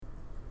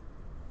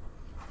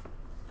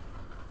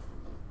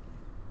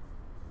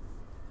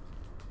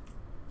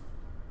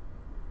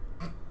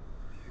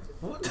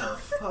What the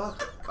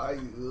fuck are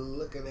you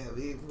looking at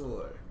me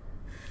for?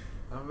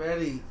 I'm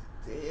ready.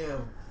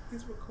 Damn.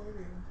 He's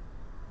recording.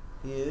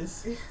 He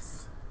is?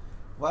 Yes.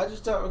 Why'd you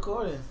start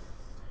recording?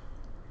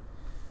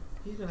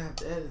 He's gonna have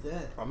to edit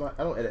that.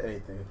 I don't edit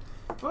anything.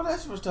 Bro,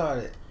 that's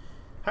retarded.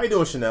 How you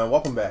doing, Chanel?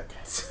 Welcome back.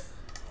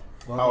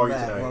 How are you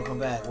tonight? Welcome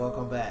back.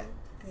 Welcome back.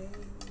 Hey.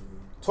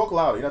 Talk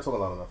louder. You're not talking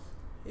loud enough.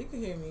 You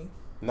can hear me.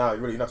 Nah,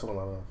 you're not talking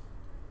loud enough.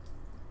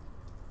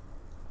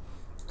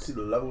 See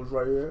the levels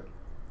right here?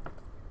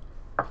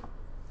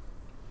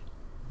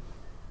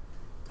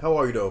 How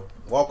are you, though?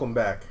 Welcome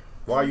back.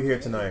 Why are you here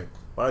tonight?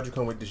 Why did you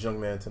come with this young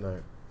man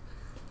tonight?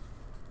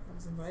 I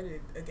was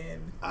invited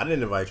again. I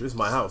didn't invite you. It's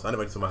my house. I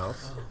didn't invite you to my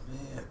house.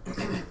 Oh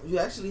man. You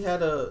actually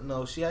had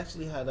she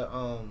actually had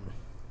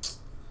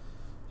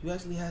you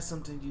actually had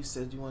something you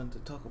said you wanted to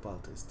talk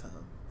about this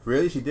time.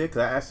 Really? She did? Because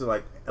I asked her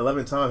like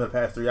 11 times in the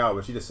past 3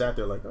 hours. She just sat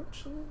there like, oh,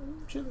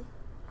 I'm chilling.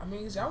 I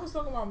mean, y'all was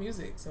talking about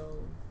music, so...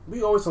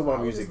 We always talk about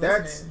I was music.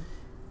 just listening.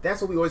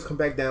 That's what we always come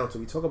back down to.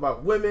 We talk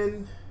about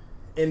women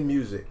in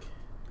music.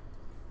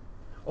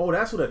 Oh,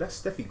 that's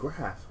Steffi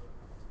Graf.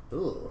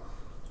 Ugh.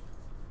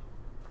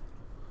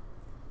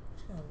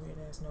 She got a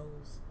weird-ass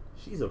nose.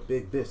 She's a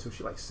big bitch, too.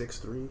 She like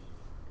 6'3".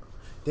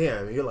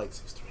 Damn, you're like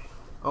 6'3".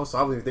 Oh, so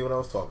I wasn't even thinking when I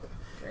was talking.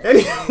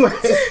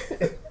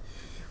 Anyway.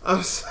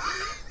 I'm sorry.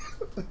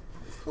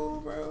 It's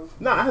cool, bro.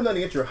 Nah, I had nothing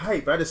against your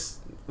height, but I just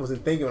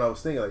wasn't thinking when I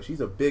was thinking. Like,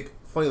 she's a big,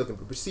 funny-looking...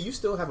 But see, you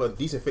still have a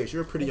decent face.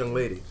 You're a pretty young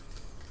lady.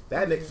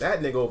 That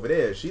nigga over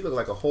there, she look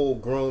like a whole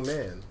grown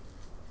man.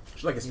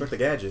 She's like Inspector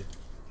Gadget.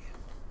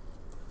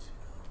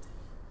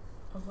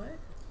 A what?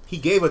 He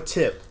gave a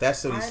tip.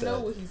 That's what he said. I know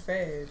what he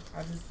said.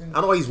 I just didn't... I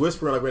don't know why he's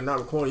whispering like we're not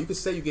recording. You can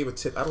say you gave a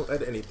tip. I don't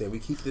edit anything. We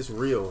keep this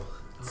real.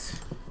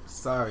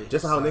 Sorry.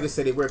 Just how niggas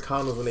say they wear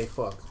condoms when they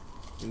fuck.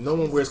 No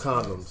one wears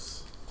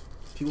condoms.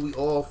 People, we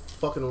all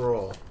fucking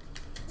raw.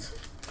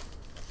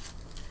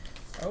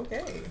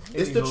 Okay.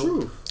 It's the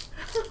truth.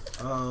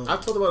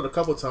 I've talked about it a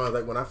couple times.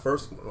 Like when I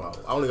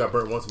only got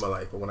burnt once in my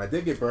life, but when I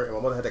did get burnt, and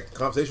my mother had that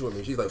conversation with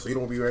me, she's like, "So you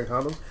don't be wearing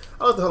condoms?"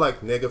 I looked at her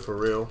like, "Nigga, for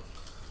real."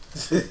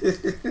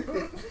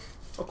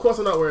 Of course,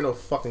 I'm not wearing no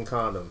fucking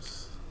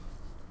condoms.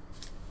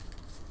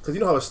 Cause you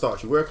know how it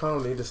starts. You wear a condom,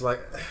 and you're just like,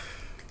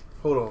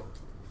 "Hold on."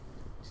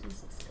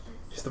 Jesus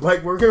Christ. Is the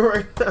mic working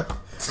right now?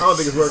 I don't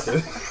think it's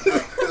working.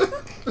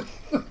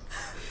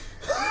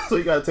 So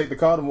you gotta take the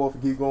condom off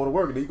and keep going to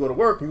work. And then you go to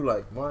work and you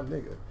like, my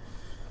nigga.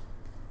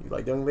 You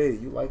like, young lady,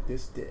 you like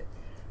this dick.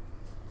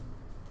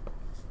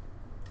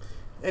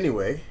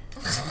 Anyway.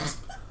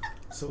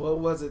 So what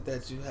was it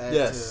that you had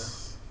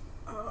Yes.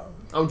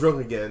 I'm drunk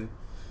again.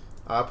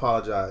 I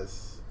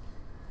apologize.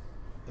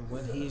 And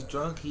when he's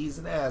drunk, he's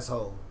an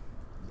asshole.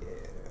 Yeah.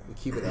 We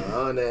keep it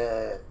on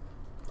that.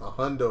 A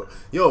hundo.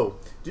 Yo,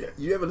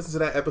 you ever listen to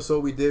that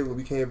episode we did when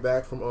we came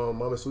back from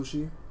Mama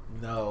Sushi?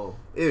 No.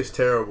 It was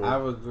terrible. I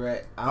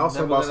regret. I was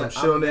talking about some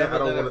shit on there I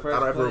don't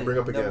ever bring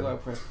up again. Never gonna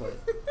press play.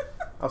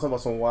 I was talking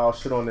about some wild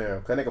shit on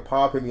there. That nigga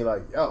Pop hit me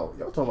like, yo,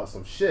 y'all talking about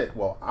some shit.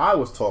 Well, I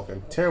was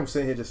talking. Taryn was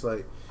sitting here just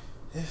like,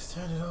 just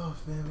turn it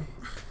off, baby.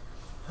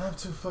 I'm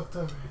too fucked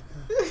up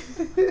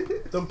right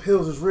now. Them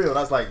pills is real. And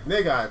I was like,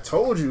 nigga, I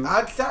told you.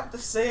 I stopped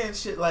saying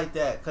shit like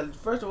that. Because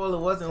first of all, it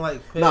wasn't like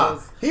pills. Nah,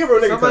 he a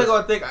real nigga. Somebody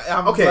gonna think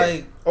I'm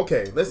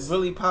okay, let's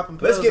really popping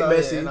pills let's get out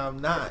messy. here, and I'm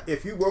not.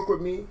 If you work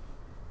with me,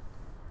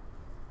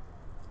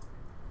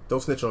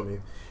 don't snitch on me.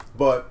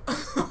 But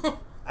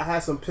I had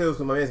some pills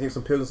because my man gave me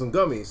some pills and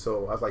some gummies.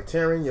 So I was like,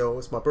 Taryn, yo,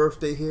 it's my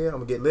birthday here. I'm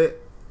going to get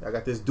lit. I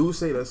got this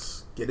Douce.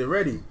 Let's get it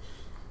ready.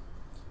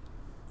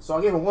 So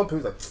I gave him one pill.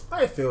 He's like,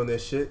 I ain't feeling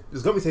this shit.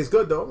 This gummy tastes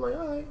good, though. I'm like,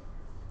 all right.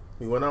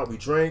 We went out, we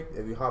drank,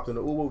 and we hopped in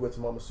the Uber, went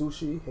to Mama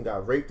Sushi, and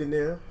got raped in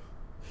there.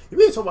 You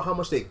really talking about how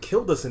much they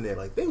killed us in there.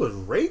 Like, they was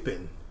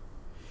raping.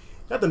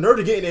 Got the nerve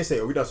to get in there and say,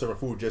 oh, we not serving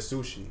food, just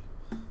sushi.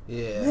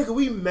 Yeah. Nigga,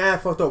 we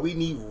mad fucked up. We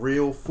need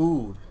real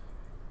food.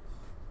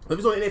 But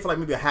we was only in there for like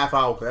maybe a half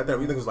hour because after that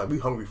we think it was like we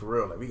hungry for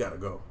real, like we gotta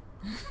go.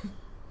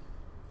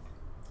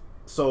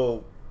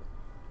 So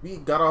we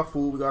got our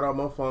food, we got our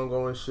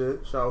mofongo and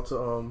shit. Shout out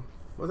to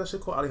what's that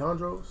shit called?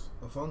 Alejandro's?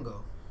 Mofongo.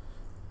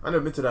 I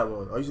never been to that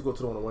one. I used to go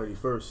to the one on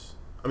 181st.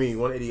 I mean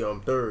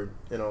 183rd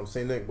in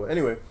St. Nick. But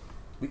anyway,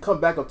 we come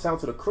back uptown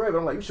to the crib and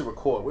I'm like, we should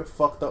record. We're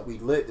fucked up, we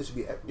lit. This should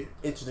be an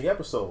interesting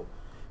episode.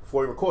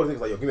 Before we record, things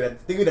like, yo, give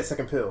me that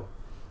second pill.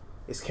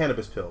 It's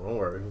cannabis pill, don't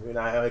worry. We're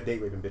not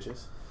date raping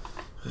bitches.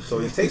 So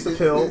he takes the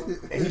pill,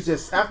 and he's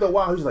just, after a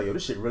while, he's like, yo,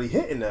 this shit really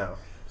hitting now.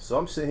 So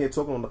I'm sitting here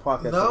talking on the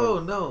podcast.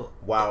 No.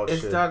 Wild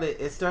shit.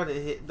 It started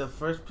hitting, the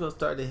first pill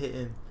started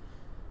hitting.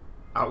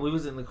 We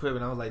was in the crib,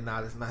 and I was like,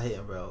 nah, that's not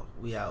hitting, bro.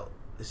 We out.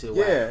 This shit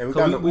wild. Yeah, and we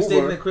got in the we stayed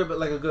in Uber. the crib at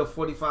like a good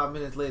 45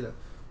 minutes later.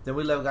 Then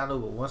we left, got an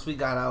Uber. Once we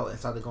got out and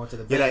started going to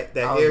the bed,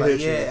 that I was air like,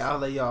 hit you. yeah, I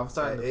was like, yo, I'm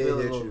starting That to feel air it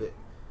a hit little you. bit.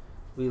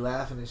 We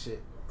laughing and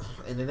shit.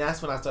 And then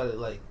that's when I started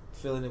like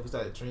feeling it. We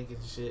started drinking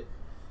and shit.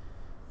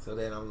 So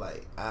then I'm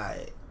like,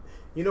 alright.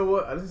 You know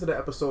what? I listened to the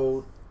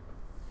episode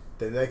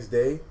the next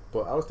day,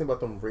 but I was thinking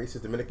about them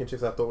racist Dominican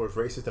chicks I thought was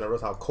racist, and I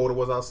realized how cold it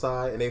was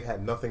outside, and they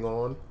had nothing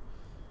on.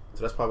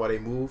 So that's probably why they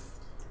moved.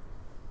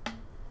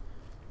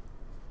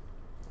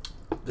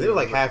 They were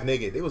like half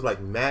naked. They was like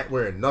mad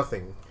wearing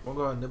nothing. One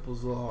girl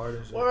nipples a little harder.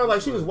 and shit. Or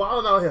like she was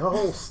wilding out here. Her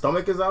whole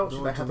stomach is out. She's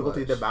Doing like, have to too go to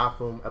much. the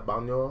bathroom at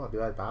baño. I'll be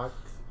right back.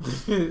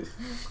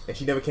 And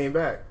she never came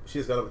back. She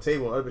just got up a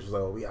table and the other bitch was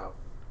like, oh, we out.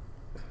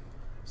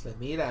 She's like,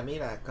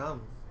 mira,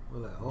 come. We're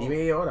like, oh.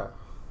 Dime ahora.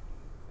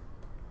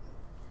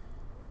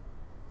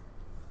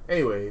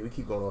 Anyway, we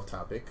keep going off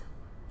topic.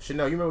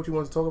 Chanel, you remember what you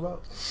wanted to talk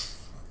about?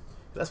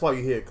 That's why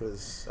you're here,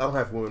 because I don't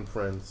have women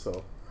friends,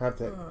 so I have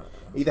to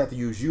either have to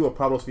use you or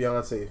Pablo's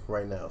fiance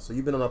right now. So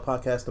you've been on our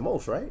podcast the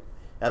most, right?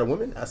 Out of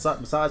women,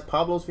 besides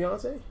Pablo's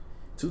fiance?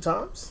 2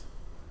 times?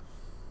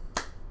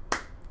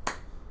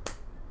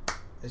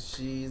 And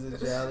she's a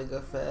jolly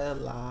good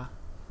fella.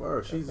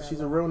 Word, she's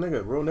a real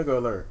nigga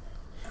alert.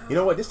 You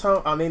know what? This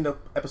time I'll name the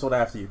episode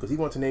after you, because he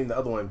wanted to name the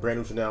other one Brand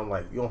New Chanel. I'm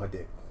like, you on her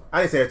dick.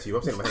 I didn't say that to you.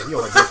 I'm saying my head. You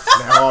on her dick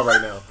that hard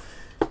right now.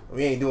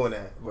 We ain't doing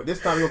that. But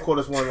this time you'll call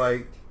this one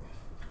like.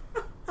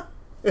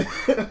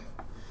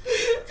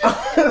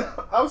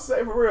 I'm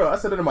saying for real. I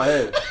said it in my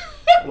head.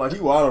 I'm like, he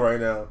wild right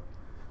now.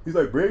 He's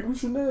like, Brand New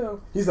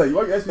Chanel. He's like,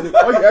 why you ask me to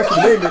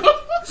name it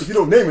if you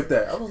don't name it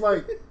that? I was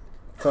like,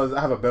 because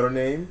I have a better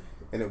name,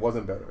 and it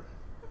wasn't better.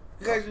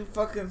 Because you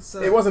fucking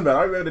suck. It wasn't better.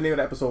 I remember what the name of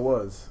the episode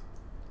was.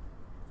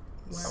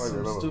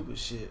 Some stupid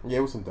shit. Yeah,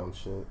 it was some dumb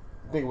shit.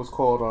 I think it was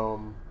called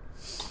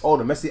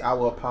The Messy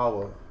Hour of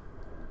Power.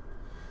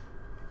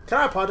 Can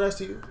I apologize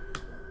to you?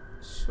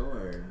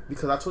 Sure.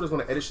 Because I told I was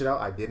going to edit shit out.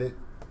 I didn't.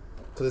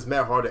 Because it's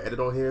mad hard to edit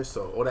on here.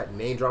 So all that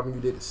name dropping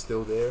you did is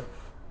still there.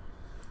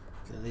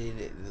 Delete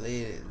it.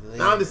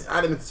 Now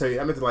I didn't tell you.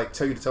 I meant to like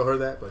tell you to tell her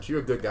that. But you're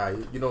a good guy.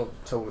 You don't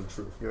tell women the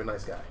truth. You're a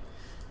nice guy.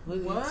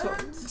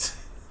 What?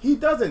 He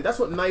doesn't. That's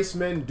what nice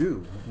men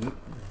do.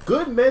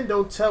 Good men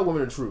don't tell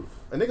women the truth.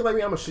 A nigga like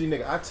me, I'm a shitty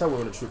nigga. I tell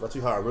women the truth. I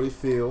tell you how I really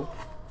feel.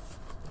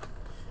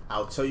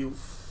 I'll tell you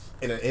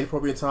in an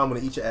inappropriate time when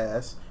I eat your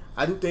ass.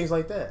 I do things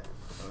like that.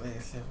 Man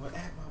said, "What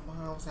at my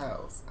mom's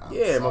house?" I'm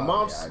Yeah,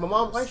 sorry, my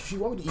mom likes you.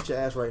 She want me to eat your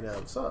ass right now.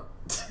 What's up?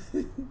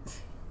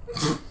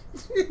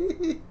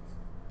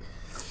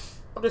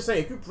 I'm just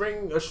saying, if you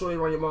bring a shorty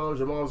around your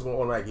mom's gonna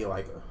automatically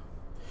like her,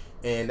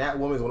 and that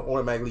woman's gonna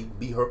automatically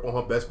be her on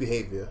her best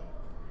behavior.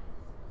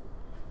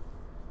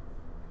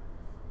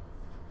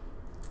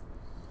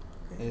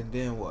 And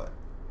then what?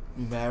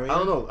 You married? I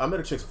don't know. I met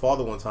a chick's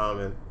father one time,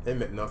 and it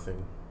meant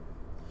nothing.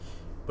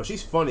 But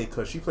she's funny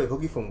because she played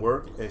hooky from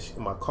work, and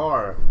in my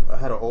car, I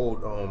had an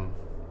old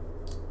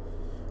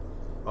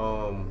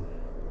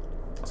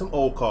some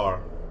old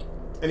car.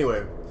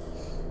 Anyway,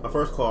 my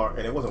first car,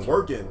 and it wasn't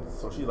working.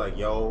 So she's like,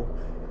 "Yo,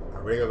 I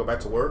really gotta go back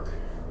to work,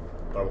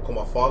 but I'm gonna call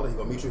my father. He's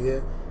gonna meet you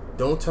here.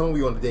 Don't tell him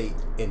we on a date,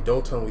 and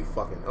don't tell him we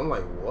fucking." I'm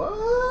like, "What?"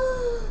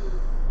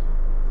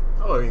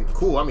 I mean,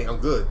 cool. I mean, I'm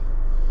good.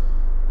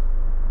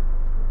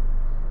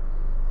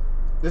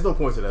 There's no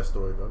point to that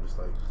story, though. I'm just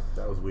like,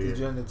 that was weird. Did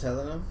you end up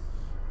telling him?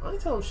 I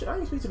ain't tell him shit. I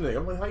ain't speak to the nigga.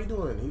 I'm like, how you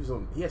doing?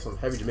 He had some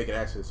heavy Jamaican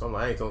accent, so I'm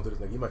like, I ain't talking to this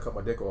nigga. He might cut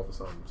my dick off or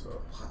something. So.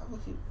 Why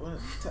would you want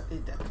to I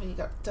mean, you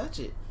got to touch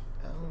it.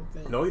 I don't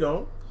think. No, you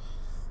don't.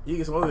 You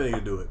get some other nigga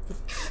to do it.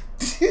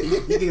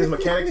 You get his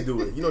mechanic to do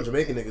it. You know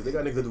Jamaican niggas, they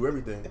got niggas to do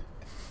everything.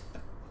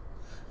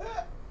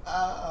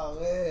 Oh,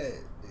 man.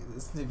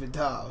 Niggas snip it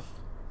off.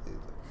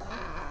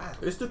 Ah.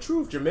 It's the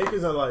truth.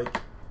 Jamaicans are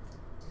like...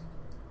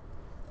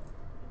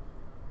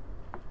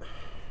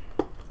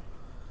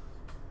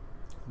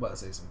 I'm about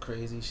to say some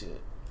crazy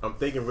shit. I'm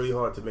thinking really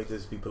hard to make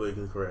this be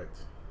politically correct.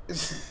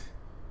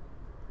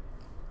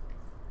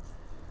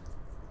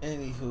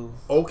 Anywho.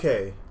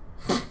 Okay.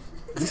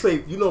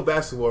 You know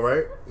basketball,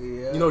 right?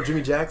 Yeah. You know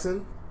Jimmy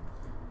Jackson?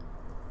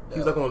 No. He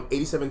was like on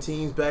 87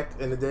 teams back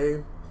in the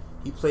day.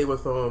 He played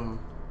with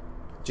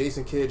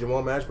Jason Kidd,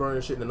 Jamal Mashburn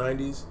and shit in the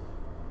 90s.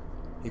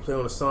 He played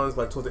on the Suns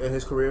like towards the end of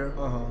his career.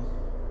 Uh-huh.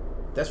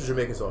 That's what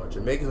Jamaicans are.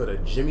 Jamaicans are the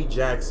Jimmy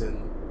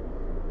Jackson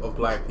of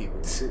black people.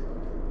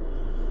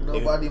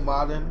 Nobody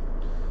modern.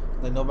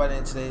 Like nobody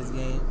in today's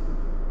game.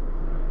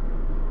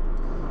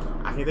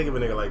 I can't think of a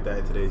nigga like that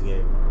in today's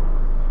game.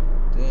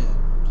 Damn.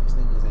 These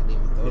niggas ain't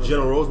even thought Did of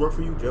General it. Rose work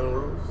for you?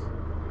 General Rose?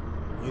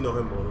 You know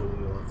him a little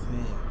more.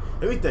 Damn.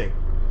 Let me think.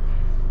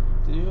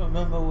 Do you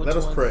remember what Let you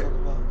us wanted pray. to talk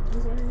about?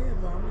 It's right here,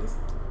 but I'm just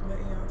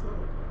letting y'all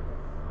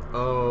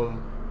talk.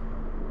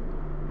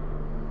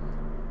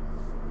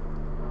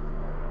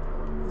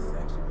 This is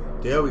actually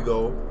real. There we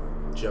go.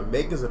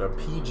 Jamaicans are the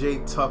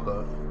PJ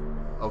Tucker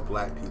of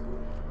black people.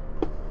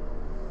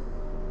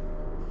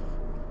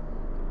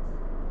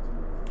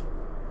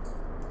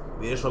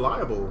 It's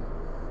reliable.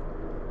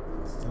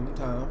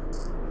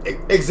 Sometimes.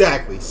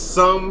 Exactly.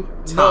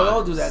 Sometimes. No,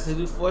 don't do that because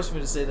you forced me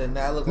to say that.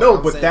 Now look. No, like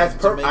I'm but saying that's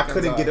that perfect. I Jamaicans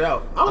couldn't are. get it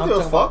out. I don't I'm give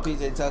a talking about fuck.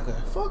 PJ Tucker.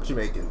 Fuck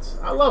Jamaicans.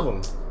 I love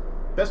them.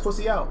 Best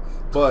pussy out.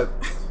 But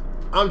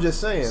I'm just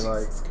saying,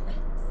 like,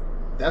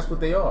 that's what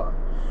they are.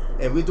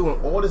 And we're doing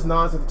all this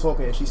nonsense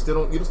talking, and you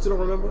still don't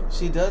remember?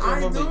 She does I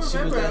remember. do She was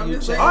remember. letting I'm you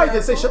just chat. saying. All right,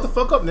 then say shut the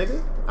fuck up,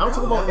 nigga. I don't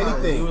talk about No,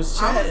 anything. You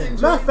was I was chatting.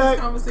 enjoying Matter of fact, this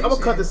I'm conversation.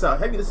 gonna cut this out.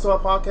 Have you listened to our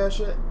podcast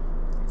yet?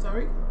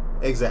 Sorry?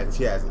 Exactly,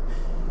 she hasn't.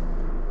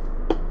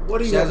 What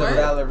do She you has a What?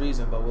 valid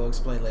reason, but we'll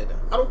explain later.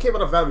 I don't care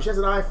about a value. She has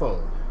an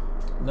iPhone.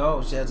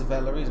 No, she has a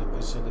valid reason,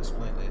 but she'll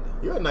explain later.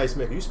 You're a nice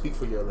man. You speak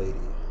for your lady.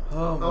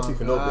 Oh I don't speak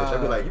for no bitch.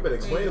 I'd be like, you better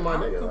explain to my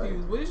I'm nigga.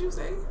 confused. Like, What did you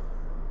say?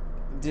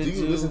 do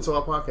you listen to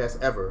our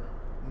podcast ever?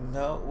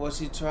 No, well,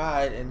 she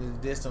tried and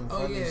it did some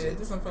funny shit. It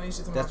did some funny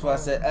shit to my That's phone. why I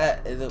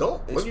said,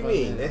 Don't. What do you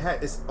mean?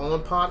 It's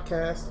on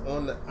podcast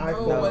on the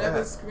iPhone. No, whatever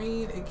app.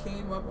 screen it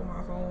came up on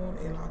my phone,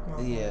 it locked my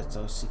phone. Yeah,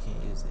 so she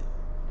can't use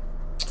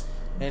it.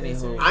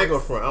 Anywho, I ain't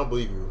gonna front. I don't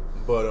believe you.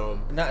 But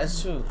no,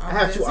 it's true. I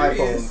have two serious.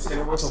 iPhones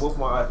and it works on both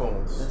my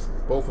iPhones.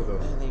 Both of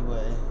them.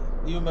 Anyway,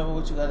 you remember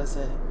what you gotta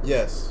say?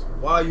 Yes.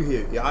 Why are you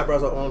here? Your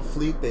eyebrows are on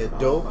fleek. They're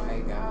dope. Oh my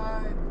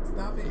god!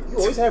 Stop it. You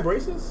always had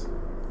braces?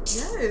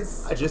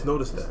 Yes. I just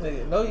noticed that.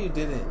 Nigga, no, you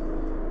didn't.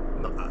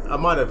 No, I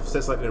might have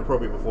said something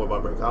inappropriate before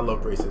about braces. I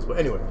love braces, but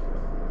anyway.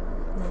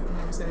 You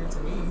never said it to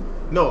me.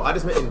 No, I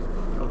just meant.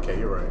 Okay,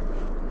 you're right.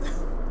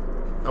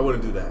 I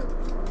wouldn't do that.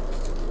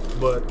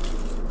 But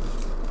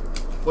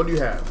what do you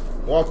have?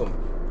 Welcome.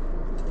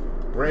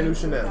 Brand new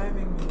Chanel.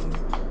 Having me.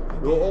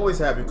 We'll always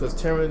have you because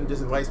Taryn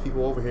just invites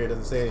people over here and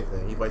doesn't say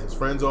anything. He invites his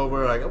friends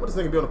over. Like, what does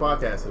this nigga be on the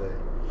podcast today?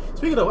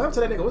 Speaking of, what happened to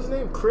that nigga? What's his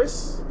name?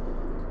 Chris?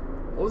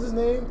 What was his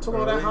name? Talking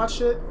about that hot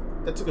shit?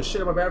 That took a shit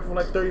in my bathroom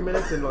for like 30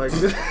 minutes and like he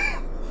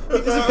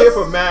disappeared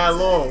for mad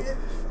long.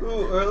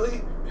 Ooh,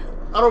 early?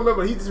 I don't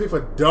remember. He disappeared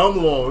for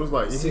dumb long. It was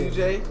like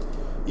CJ?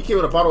 He came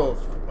with a bottle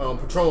of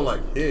Patron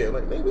like, yeah.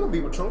 Like, man, we don't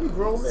be Patron. We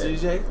grown men.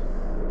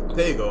 CJ?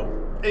 There you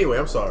go. Anyway,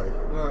 I'm sorry.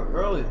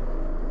 Early.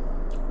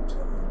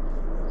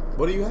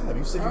 What do you have?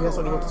 You said you had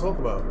something you want to talk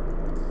about.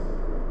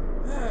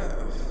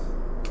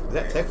 Is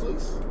that Tech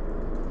Fleece?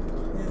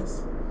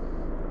 Yes.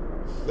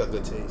 You got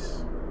good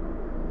taste.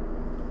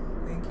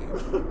 Thank you.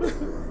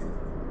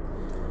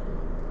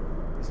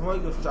 Somebody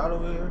get shot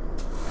over here?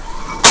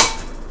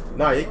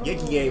 Nah,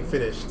 Yankee game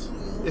finished.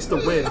 It's the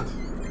wind.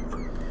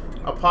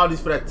 Apologies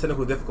for that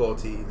technical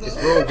difficulty. It's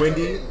real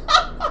windy.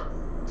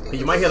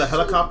 You might hear the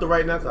helicopter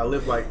right now because I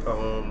live like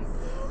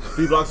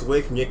 3 blocks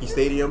away from Yankee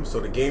Stadium, so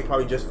the game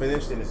probably just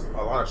finished and there's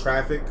a lot of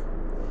traffic.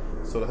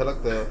 So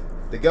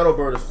the ghetto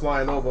bird is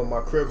flying over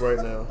my crib right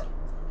now.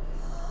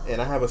 And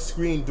I have a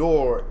screen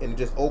door and it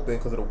just opened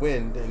because of the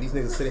wind. And these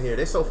niggas sitting here,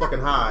 they're so fucking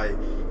high.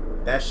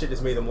 That shit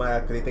just made them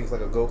laugh because they think it's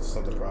like a ghost or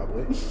something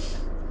probably.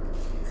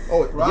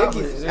 Oh, the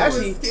Yankees,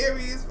 actually,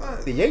 scary as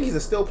fuck. the Yankees are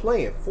still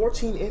playing.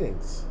 14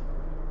 innings.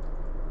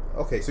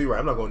 Okay, so you're right.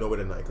 I'm not going nowhere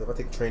tonight because if I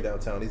take the train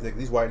downtown,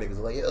 these white niggas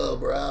are like, yo,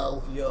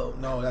 bro. Yo,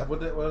 no, that's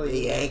what are The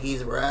they?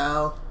 Yankees,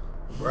 bro.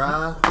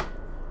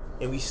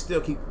 And we still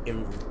keep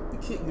running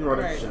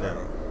Right, Chanel.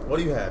 right. What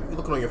do you have? You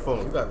looking on your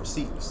phone. You got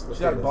receipts. She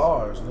got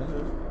bars,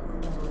 nigga.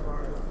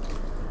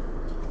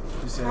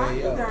 She said, How hey, do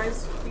you yo.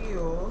 guys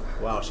feel?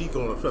 Wow, she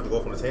going to go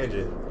off on a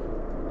tangent.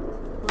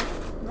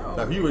 No.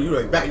 Now, if you were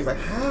like back, he's like,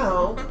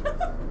 how?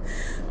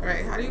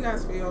 Alright, how do you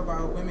guys feel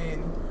about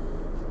women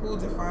who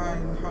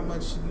define how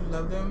much you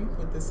love them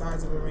with the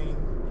size of a ring?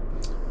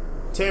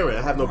 Taryn,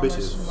 I have no How much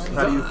bitches. money-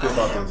 How do you feel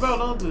about this? Bro,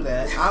 don't do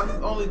that.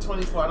 I'm only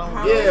 24. I don't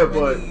How know. Yeah,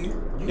 many-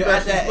 but You're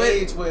at that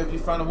age where if you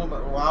find a woman,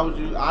 why would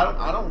you?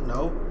 I don't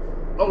know.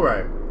 All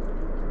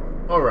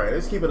right.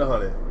 Let's keep it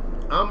 100.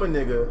 I'm a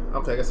nigga.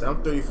 Okay, like I said,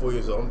 I'm 34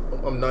 years old.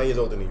 I'm 9 years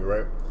older than you,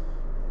 right?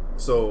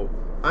 So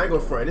I ain't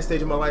gonna front. At this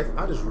stage of my life,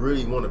 I just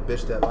really want a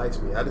bitch that likes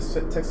me. I just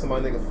texted my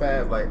nigga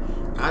Fab like,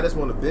 I just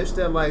want a bitch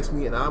that likes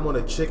me, and I want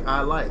a chick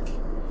I like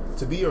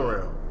to be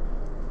around.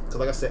 Cause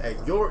like I said,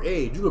 at your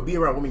age, you could be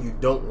around women you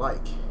don't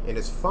like, and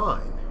it's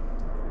fine.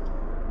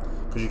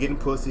 Cause you're getting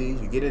pussies,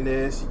 you're getting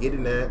this, you're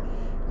getting that.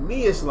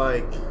 Me, it's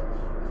like,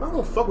 if I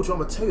don't fuck with you, I'm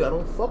gonna tell you I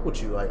don't fuck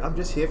with you. Like, I'm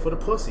just here for the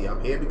pussy.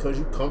 I'm here because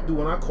you come through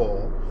when I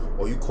call,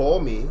 or you call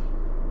me,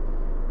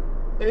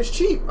 and it's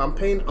cheap. I'm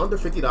paying under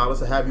 $50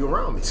 to have you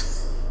around me.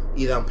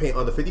 Either I'm paying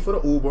under $50 for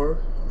the Uber,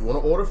 you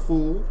want to order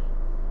food.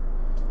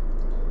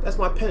 That's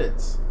my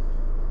penance.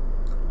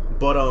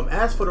 But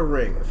as for the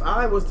ring, if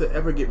I was to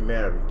ever get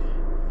married,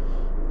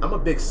 I'm a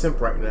big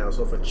simp right now.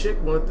 So if a chick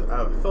I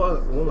felt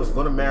like a woman was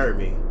gonna marry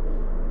me,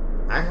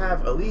 I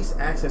have at least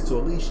access to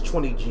at least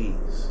 20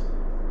 G's.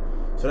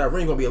 So that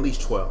ring gonna be at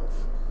least 12.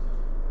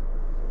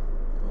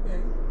 Okay.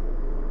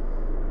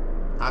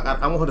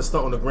 I want her to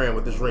stunt on the gram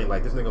with this ring.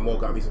 Like, this nigga Mo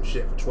got me some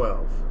shit for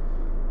 12.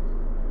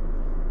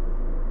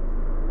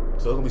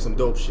 So it's gonna be some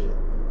dope shit.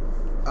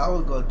 I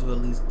was gonna do at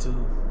least 2.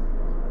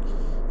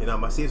 You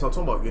know, see, that's what I'm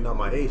talking about. You're not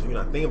my age, so you're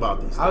not thinking about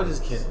these things. I was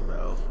just kidding,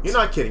 bro. You're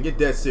not kidding. You're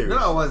dead serious. No,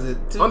 I wasn't.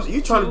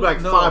 You trying to be like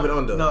 5 and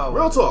under. No.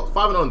 Real talk,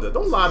 5 and under.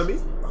 Don't lie to me.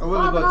 I really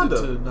 5 and gonna do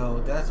under. 2. No,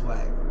 that's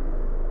whack.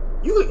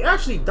 You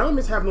actually,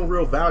 diamonds have no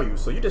real value,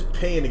 so you're just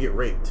paying to get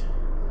raped.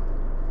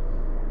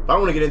 But I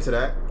don't want to get into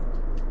that.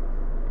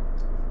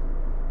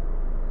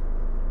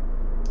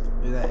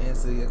 Did that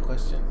answer your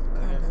question?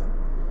 Kinda.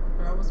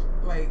 But I was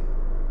like,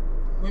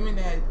 women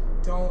that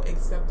don't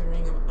accept the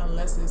ring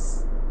unless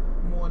it's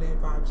more than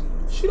 5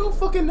 G's. She don't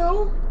fucking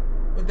know.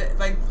 But that,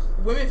 like,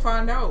 women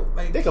find out.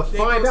 Like, They can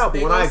find out,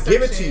 but when I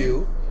give it to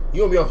you,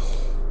 you gonna be on.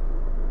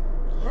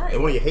 Right.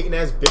 And one of your hating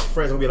ass bitch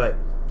friends gonna be like,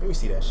 let me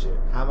see that shit.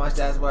 How much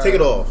that's worth? Take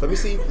it off. Let me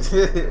see.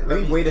 Let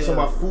me weigh this on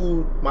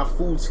feel. my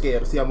food scale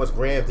to see how much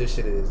grams this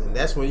shit is. And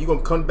that's when you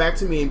gonna come back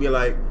to me and be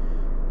like,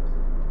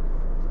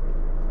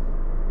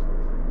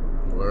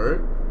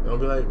 word. And I'll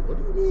be like, what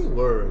do you mean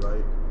word?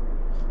 Like,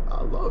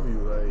 I love you.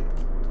 Like,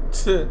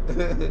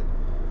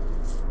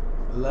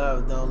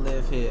 love don't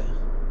live here.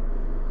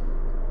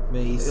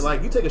 Mace.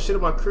 like you take a shit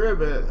in my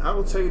crib and I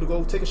don't tell you to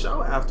go take a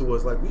shower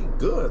afterwards. Like, we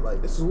good.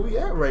 Like, this is who we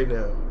at right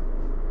now.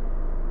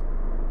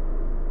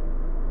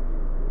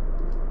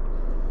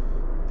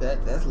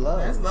 That's love.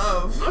 That's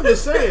love. I'm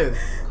just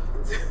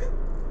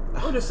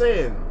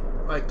saying.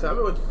 Like, I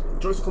remember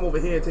Joyce would come over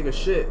here and take a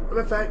shit. Matter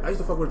of fact, I used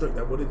to fuck with a Joyce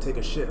that wouldn't take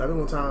a shit. I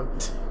remember one time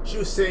she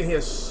was sitting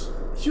here.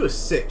 She was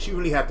sick. She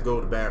really had to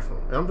go to the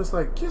bathroom, and I'm just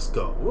like, just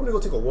go. We're gonna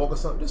go take a walk or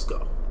something. Just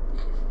go.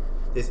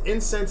 There's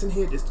incense in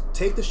here. Just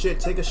take the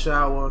shit, take a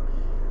shower,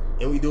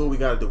 and we do what we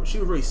gotta do. She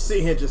was really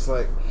sitting here just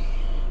like,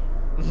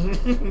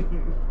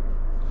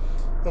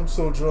 I'm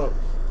so drunk.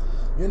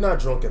 You're not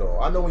drunk at all.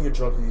 I know when you're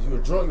drunk. If you were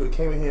drunk, you would have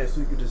came in here so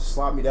you could just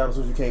slap me down as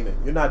soon as you came in.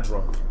 You're not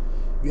drunk.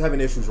 You're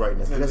having issues right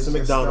now. You had some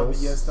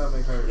McDonald's. Your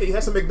stomach hurt. Yeah, you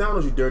had some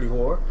McDonald's, you dirty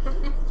whore.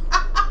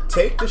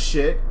 Take the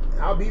shit.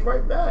 I'll be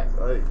right back.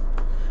 Like,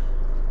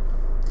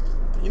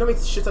 you know how many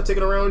shits I've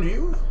taken around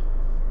you?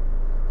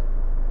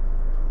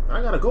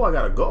 I gotta go. I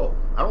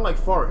don't like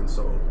farting,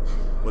 so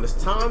when it's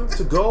time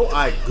to go,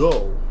 I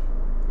go.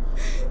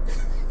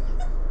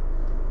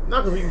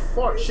 Not gonna be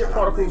fart. Shit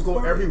particles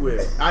go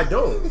everywhere. I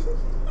don't.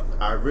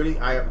 I really,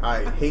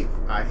 I hate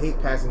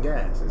passing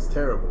gas. It's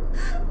terrible.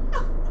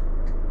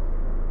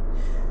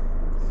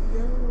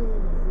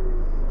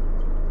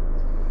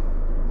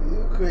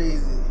 You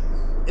crazy.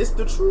 It's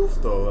the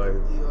truth though. Like,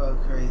 You are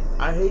crazy.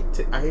 I hate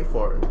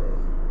farting, bro.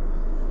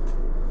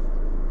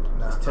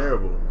 Nah, It's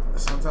terrible.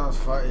 Sometimes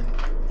farting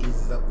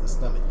eases up the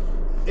stomach.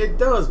 It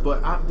does,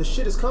 but the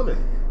shit is coming.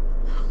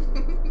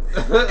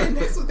 And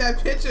that's what that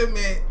picture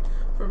meant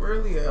from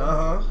earlier.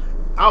 Uh huh.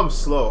 I'm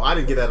slow. I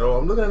didn't get that at all.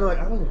 I'm looking at it like,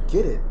 I don't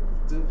get it.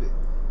 Stupid.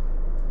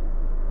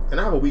 And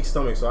I have a weak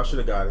stomach, so I should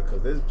have got it. Cause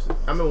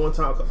I remember one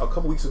time a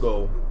couple weeks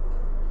ago,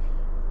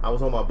 I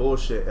was on my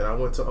bullshit and I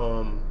went to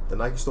the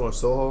Nike store in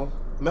Soho.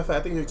 Matter of fact,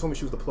 I think she told me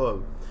she was the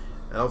plug,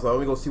 and I was like, let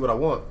me go see what I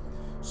want.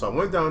 So I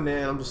went down there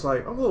and I'm just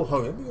like, I'm a little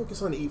hungry. Let me go get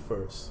something to eat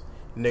first.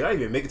 Nigga, I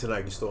didn't even make it to the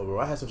Nike store, bro.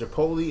 I had some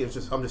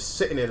Chipotle. I'm just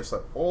sitting there, just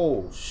like,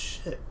 oh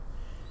shit.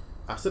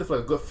 I stood there for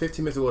like a good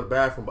 15 minutes to go to the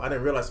bathroom, but I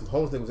didn't realize some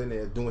homeless nigga was in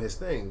there doing his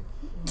thing.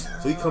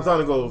 So he comes out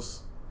and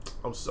goes,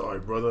 I'm sorry,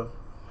 brother.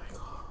 I'm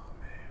like, oh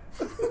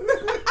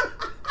man.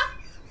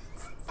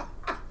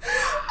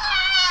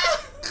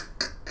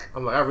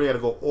 I'm like, I really had to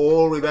go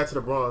all the way back to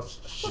the Bronx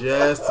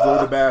just to go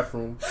to the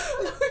bathroom.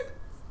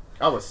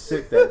 I was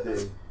sick that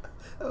day.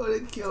 I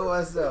would have killed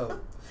myself.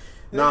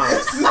 Nah.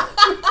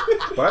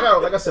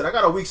 But like I said, I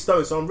got a weak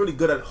stomach, so I'm really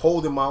good at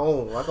holding my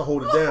own. I can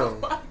hold it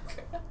down.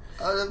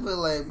 I would have been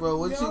like, bro,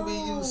 what you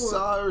mean you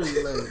sorry?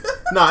 Like,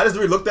 Nah, I just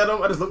really looked at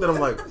him. I just looked at him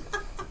like,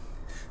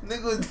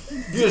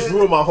 nigga, you just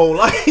ruined my whole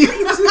life.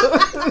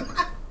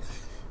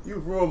 You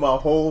ruined my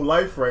whole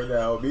life right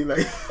now. Be like,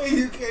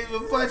 you can't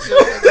even punch him.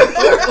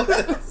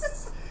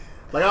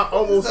 like I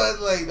almost. So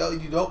it's like, no,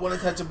 you don't want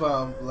to touch a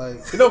bomb.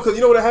 Like, Because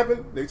you know what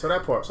happened? They told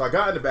that part. So I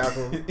got in the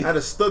bathroom. I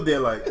just stood there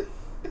like,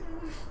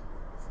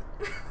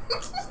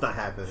 it's not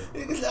happening.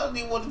 niggas don't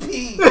even want to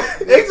pee.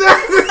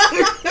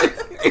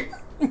 Exactly.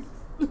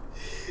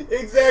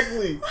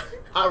 Exactly.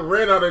 I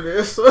ran out of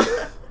there. So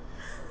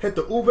hit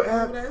the Uber Oh,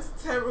 app. that's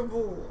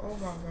terrible. Oh my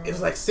god. It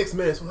was like 6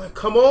 minutes. I'm like,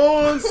 come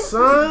on,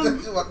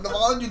 son. The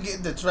moment you get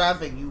into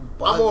traffic, you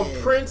bugging. I'm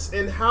on Prince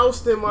in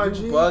Houston, my You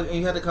G. bug, and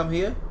you had to come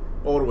here?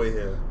 All the way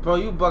here. Bro,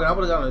 you bugging. I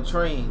would have got on a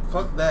train.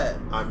 Fuck that.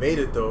 I made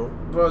it though.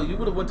 Bro, you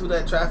would have went through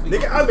that traffic.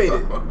 Nigga, I made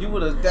it. You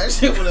would have, that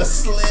shit would have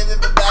slid in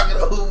the back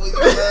of the Uber. You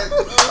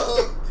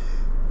like,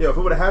 Yo, if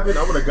it would have happened,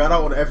 I would have got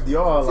out on the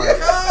FDR. Like,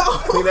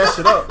 clean that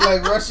shit up.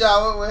 like rush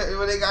hour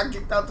when they got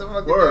kicked out the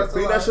fucking Word, gas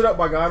clean line. that shit up,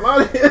 my guy. I'm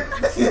out of here.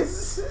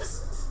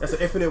 That's an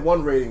infinite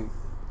 1 rating.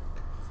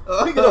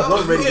 Speaking of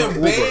 1 rating on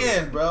getting Uber.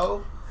 banned,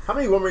 bro. How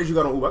many 1 ratings you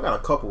got on Uber? I got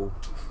a couple.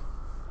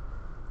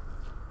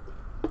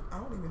 I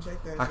don't even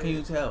check that. How shit. can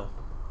you tell?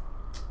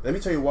 Let me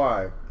tell you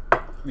why.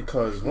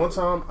 Because one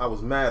time I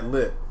was mad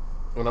lit.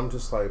 When I'm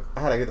just like, I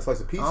had to get a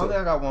slice of pizza. I don't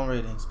think I got 1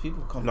 ratings.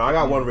 People come. No, I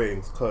got 1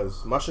 ratings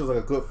because my shit was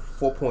like a good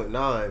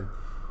 4.9.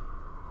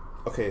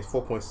 Okay, it's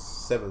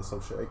 4.7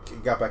 some shit.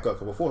 It got back up.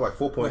 Cause before it was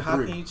like 4.3. Wait, how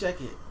can you check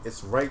it?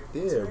 It's right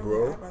It's there, right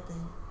bro. on the app, I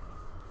think.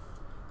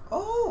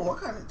 Oh, what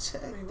kind of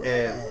check?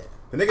 And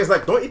the nigga's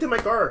like, don't eat in my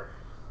car.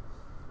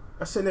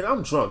 I said, nigga,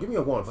 I'm drunk. Give me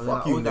a 1. But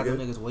Fuck I you, always got them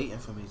nigga. niggas waiting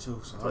for me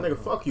too. So My nigga,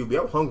 fuck you, B.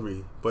 I'm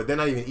hungry. But then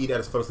I even eat. I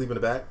just fell asleep in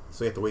the back.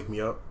 So you have to wake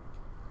me up.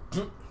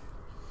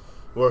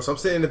 Or so I'm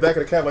sitting in the back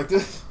of the cab like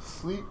this.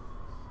 Sleep.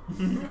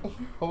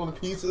 Holding the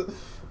pizza.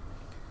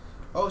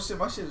 Oh shit,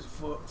 my shit is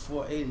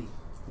 480.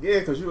 Yeah,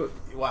 because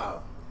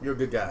wow. You're a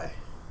good guy.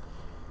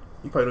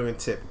 You probably don't even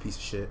tip, you piece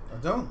of shit. I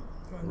don't.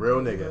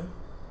 Real nigga.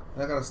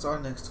 And I got a star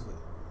next to it.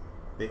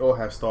 They all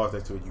have stars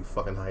next to it, you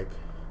fucking hype.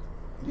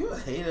 You a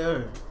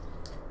hater.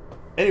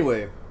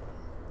 Anyway.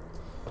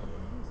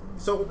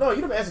 So, no,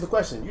 you didn't answer the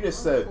question. You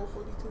just said,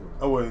 442.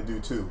 I wouldn't do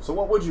 2. So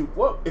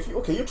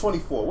you're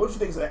 24, what would you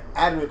think is an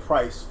adequate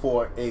price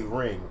for a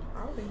ring?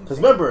 I don't think. Because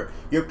remember,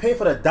 you're paying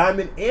for the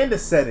diamond and the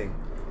setting.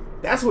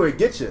 That's where it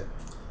gets you.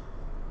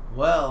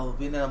 Well,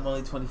 being that I'm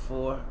only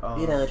 24,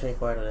 You know,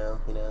 24, I don't know,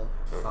 you know.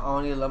 I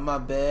only love my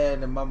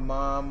bed and my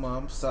mom.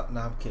 I'm kidding.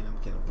 I'm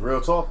kidding.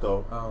 Real talk,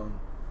 though.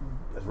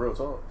 That's real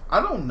talk.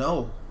 I don't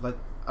know. Like,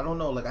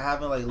 I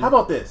haven't like. How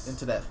about this?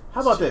 Into that.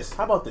 How about this?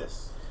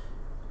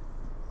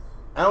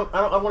 I don't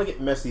want to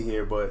get messy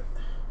here, but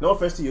no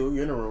offense to you.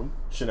 You're in the room,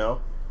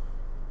 Chanel.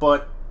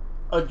 But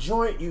a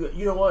joint, you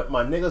know what?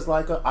 My niggas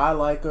like her. I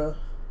like her.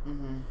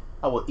 Mm-hmm.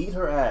 I will eat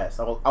her ass.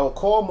 I will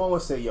call Mo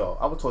and say, yo,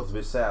 I would talk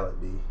this bitch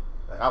salad, B.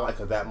 Like, I like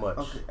her that much.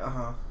 Okay.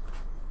 I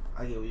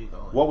get where you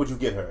going. What would you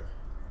get her?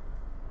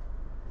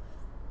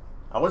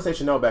 I want to say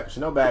Chanel bags.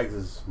 Chanel bags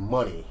is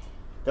money.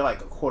 They're like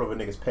a quarter of a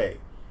nigga's pay.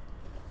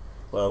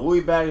 Well,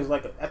 Louis bag is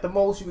like, at the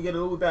most, you can get a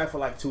Louis bag for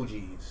like 2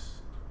 G's.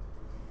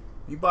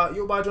 You'll buy a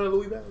joint a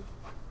Louis bag?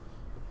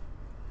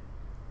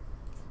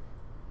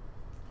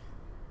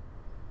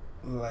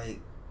 Like,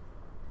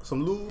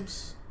 some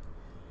lubes.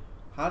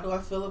 How do I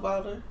feel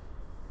about her?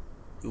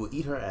 You will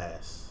eat her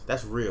ass.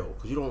 That's real,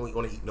 because you don't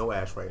want to eat no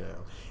ass right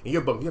now. And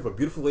you're bugging. You have a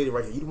beautiful lady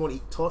right here. You don't want to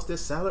toss this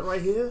salad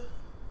right here?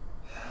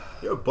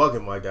 You're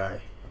bugging, my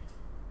guy.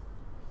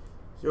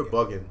 You're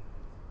bugging.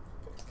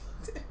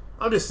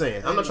 I'm just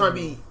saying. I'm not trying to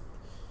be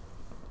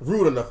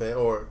rude or nothing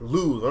or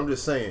lose. I'm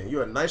just saying.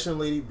 You're a nice young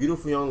lady,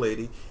 beautiful young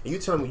lady, and you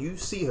tell me when you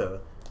see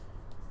her,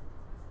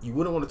 you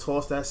wouldn't want to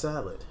toss that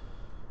salad.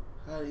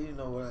 How do you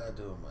know what I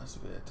do in my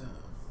spare time?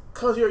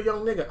 Because you're a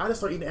young nigga. I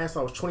just started eating ass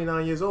when I was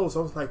 29 years old, so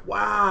I was like,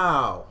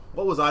 wow,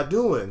 what was I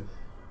doing?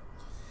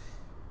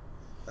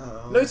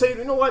 Let me tell you,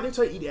 you know what? Let me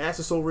tell you, eating ass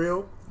is so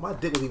real. My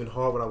dick was even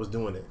hard when I was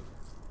doing it.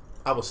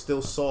 I was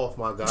still soft,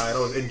 my guy, and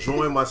I was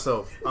enjoying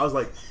myself. I was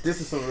like,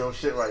 this is some real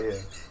shit right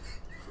here.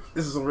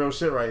 This is some real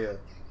shit right here.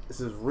 This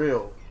is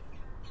real.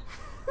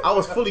 I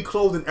was fully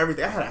clothed and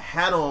everything. I had a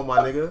hat on, my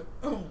nigga.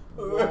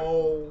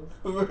 Whoa.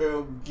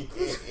 Real gay.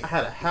 I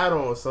had a hat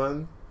on,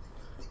 son.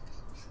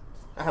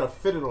 I had a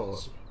fitted on.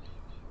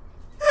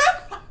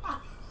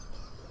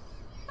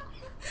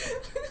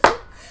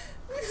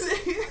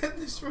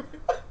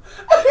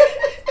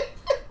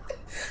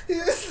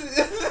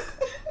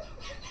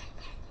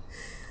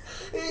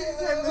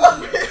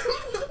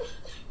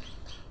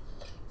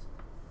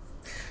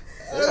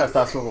 I gotta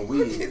stop smoking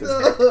weed.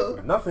 No.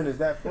 Nothing is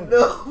that funny.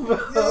 No, bro.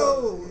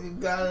 Yo,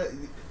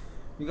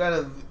 you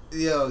gotta,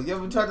 yo, you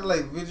ever try to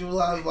like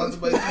visualize while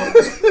somebody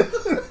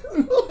smoking?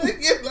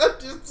 I'm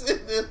just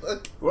sitting there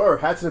like, Word,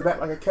 hat to the back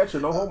like a catcher,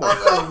 no homo.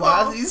 I'm like,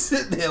 why is he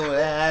sitting there with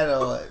that hat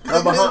on?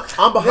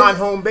 I'm behind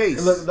home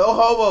base. Look, no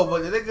homo,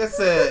 but the nigga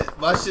said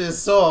my shit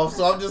is soft,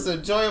 so I'm just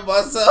enjoying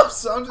myself.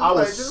 So I'm just I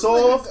like, was this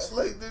soft. Nigga,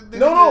 like, this nigga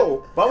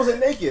No, but I wasn't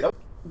naked.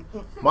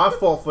 My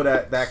fault for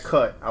that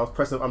cut.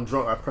 I'm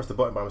drunk. I pressed the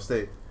button by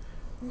mistake.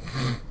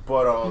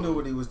 But You knew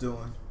what he was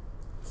doing.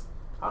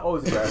 I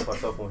always embarrass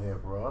myself on here,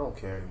 bro. I don't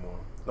care anymore.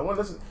 No one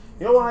listen.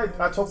 You know why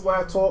I talk the way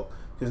I talk?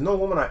 There's no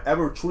woman I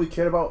ever truly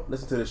cared about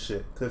listen to this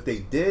shit. Because if they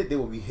did, they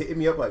would be hitting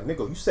me up like,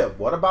 nigga, you said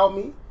what about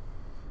me?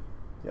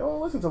 You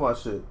don't listen to my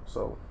shit.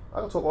 So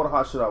I can talk all the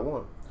hot shit I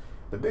want.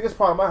 The biggest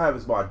problem I have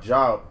is my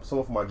job.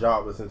 Someone from my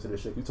job listen to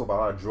this shit. We talk about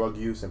a lot of drug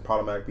use and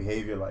problematic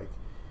behavior like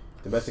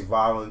domestic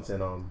violence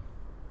and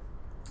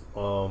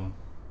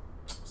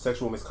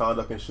sexual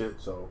misconduct and shit.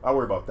 So I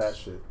worry about that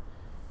shit.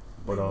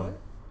 But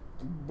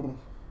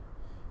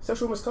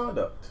sexual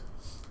misconduct.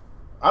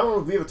 I don't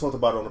know if we ever talked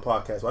about it on the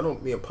podcast, but I know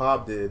me and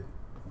Pop did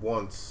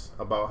once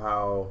about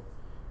how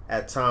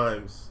at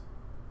times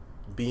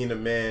being a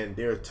man,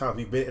 there are times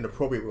we've been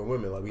inappropriate with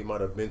women. Like we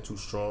might have been too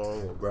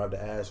strong or grabbed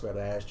the ass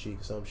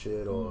cheek or some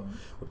shit, or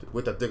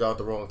with the dick out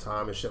the wrong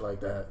time and shit like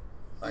that.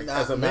 Like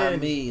as a man,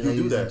 me, you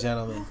ladies do that. and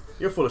gentlemen.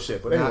 You're full of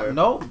shit, but anyway.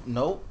 No.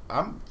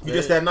 You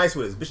just that nice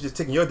with us. Bitch just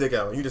taking your dick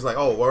out. And you just like,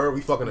 oh, word, we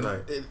fucking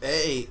tonight.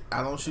 Hey,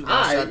 I don't shoot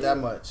my shot that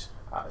much.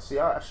 I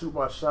shoot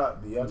my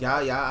shot, B.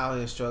 Y'all out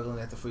here struggling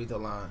at the free throw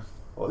line.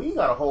 Well, he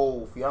got a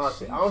whole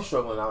fiance. I'm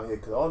struggling out here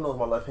because all I know is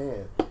my left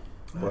hand.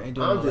 But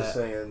I'm just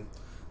saying.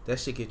 That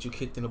shit get you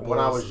kicked in the balls, when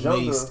I was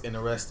younger, maced, and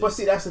arrested. But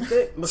see, that's the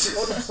thing. But see,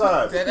 on the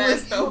side. That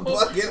ass no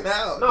bugging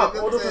out. No,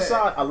 on the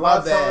side, a lot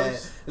of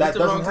times that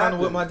doesn't happen.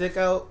 To whip my dick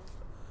out.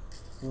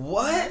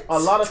 What? A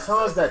lot of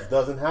times that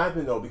doesn't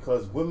happen though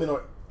because women,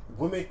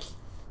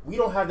 we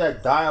don't have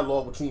that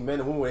dialogue between men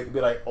and women where they can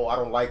be like, oh, I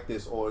don't like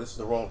this or this is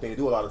the wrong thing to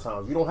do. A lot of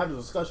times we don't have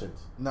those discussions.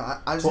 No,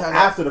 I just so had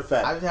after the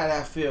fact. I just had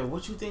that fear.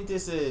 What you think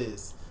this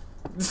is?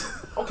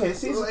 Okay,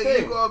 see, like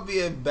you gonna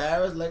be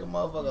embarrassed like a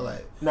motherfucker?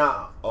 Like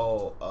nah.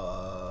 Oh,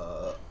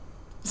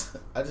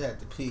 I just had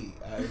to pee.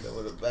 I didn't know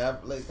what a bath.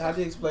 Like, how do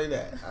you explain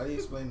that? How do you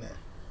explain that?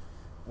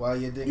 While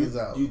your dick is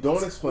out. You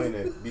don't explain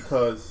it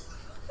because.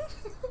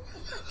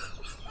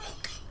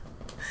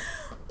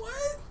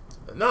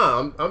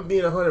 Nah, I'm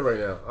being 100 right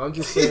now. I'm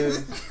just saying.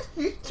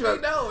 You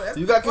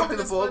got kicked in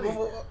the balls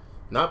before?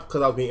 Not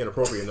because I was being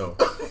inappropriate, no.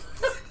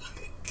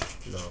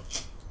 No.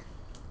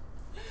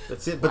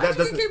 That's it. But Why'd that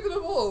doesn't. You get kicked in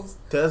the balls?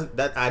 Cause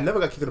that I never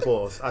got kicked in the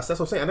balls. That's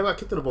what I'm saying. I never got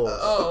kicked in the balls.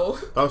 Oh.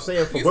 But I'm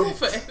saying for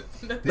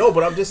women. No,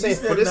 but I'm just saying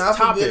for this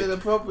topic.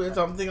 Inappropriate.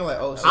 So I'm thinking like,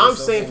 oh shit. I'm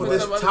saying for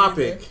this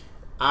topic.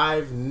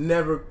 I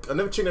never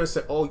chick never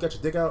said, "Oh, you got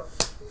your dick out?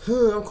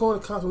 I'm calling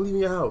the cops. I'm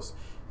leaving your house."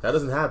 That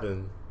doesn't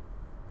happen.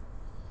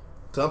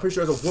 Cause I'm pretty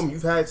sure as a woman,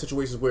 you've had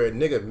situations where a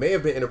nigga may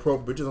have been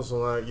inappropriate, but just on some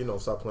line,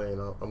 stop playing.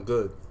 I'm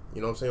good.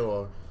 You know what I'm saying?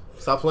 Or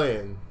stop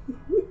playing.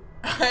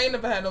 I ain't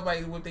never had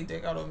nobody whip their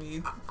dick out on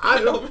me.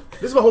 I know.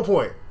 This is my whole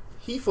point.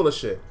 He full of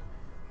shit.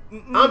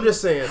 I'm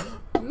just saying.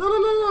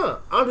 No.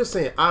 I'm just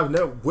saying I've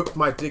never whipped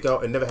my dick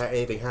out and never had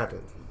anything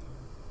happen.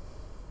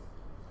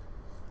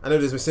 I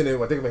never just been sitting there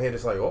with my dick in my hand,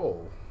 just like,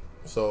 oh,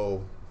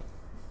 so,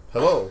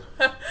 hello.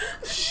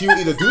 She would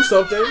either do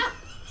something,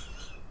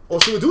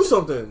 or she would do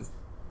something.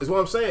 Is what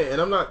I'm saying,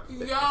 and I'm not.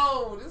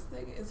 Yo, this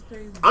nigga is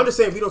crazy. I'm just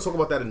saying we don't talk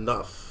about that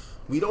enough.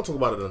 We don't talk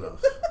about it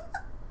enough.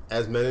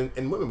 As men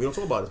and women, we don't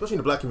talk about it, especially in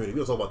the black community. We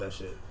don't talk about that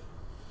shit.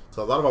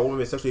 So a lot of our women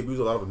been sexually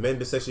abused, a lot of our men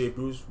been sexually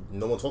abused.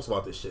 No one talks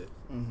about this shit.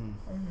 I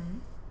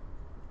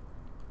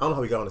don't know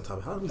how we got on this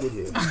topic. How did we get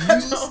here?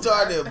 You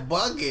started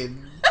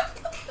bugging.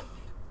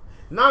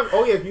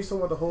 Oh yeah, you talking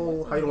about the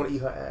whole how you don't want to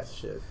eat her ass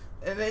shit.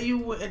 And then you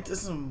went into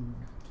some.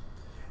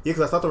 Yeah,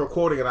 because I stopped the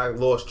recording and I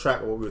lost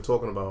track of what we were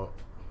talking about.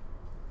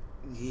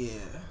 Yeah.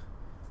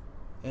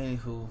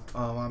 Anywho,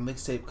 my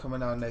mixtape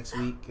coming out next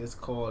week. It's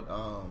called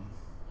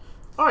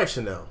Alright,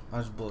 Chanel.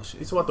 That's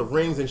bullshit. You talk about the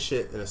rings and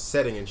shit and the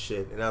setting and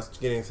shit, and I was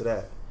getting into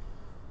that.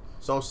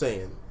 So I'm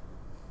saying,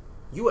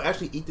 you would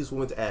actually eat this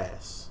woman's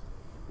ass.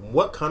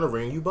 What kind of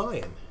ring you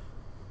buying?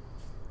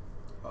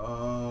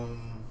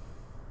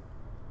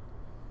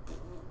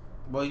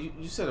 Well,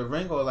 you said a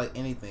ring or like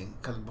anything?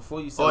 Because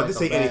before you said. Oh, I like didn't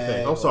say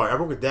anything. I'm sorry. I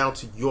broke it down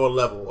to your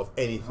level of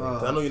anything.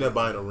 'Cause I know you're not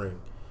buying a ring.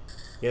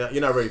 You're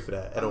not ready for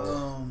that at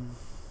all.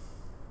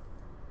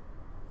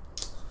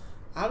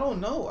 I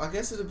don't know. I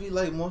guess it'd be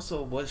like more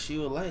so what she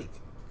would like.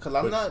 Cause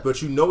I'm not.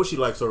 But you know what she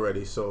likes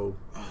already, so.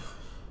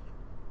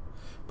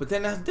 But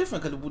then that's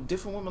different because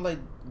different women like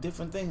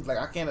different things. Like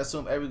I can't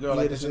assume every girl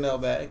likes the Chanel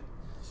bag.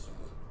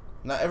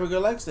 Not every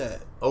girl likes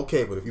that.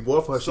 Okay, but if you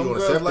bought it for her, she gonna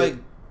accept like, it.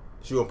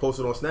 She gonna post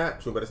it on Snap.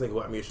 She gonna better think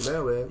about me a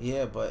Chanel bag.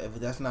 Yeah, but if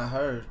that's not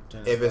her,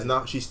 then if it's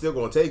not, she's still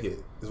gonna take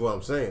it. Is what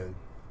I'm saying.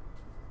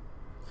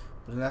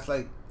 But then that's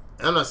like.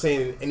 I'm not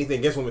saying anything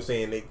against women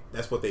saying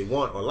that's what they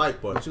want or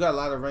like, but you got a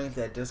lot of rings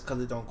that just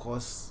because it don't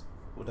cost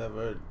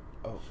whatever.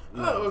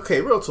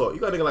 Okay, real talk. You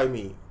got a nigga like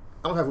me.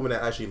 I don't have women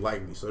that actually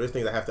like me, so there's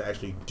things I have to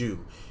actually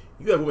do.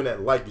 You have women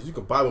that like you. You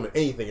can buy women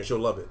anything and she'll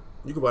love it.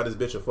 You can buy this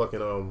bitch a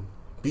fucking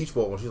beach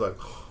ball and she's like,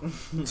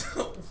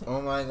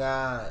 oh my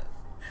god,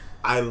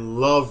 I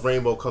love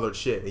rainbow colored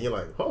shit, and you're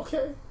like,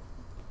 okay.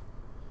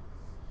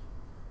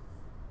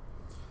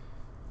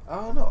 I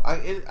don't know.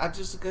 I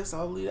just guess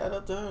I'll leave that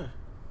up to her.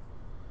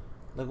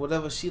 Like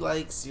whatever she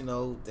likes,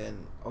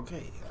 then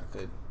okay, I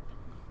could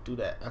do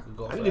that. I could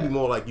go. I need to be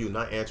more like you,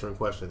 not answering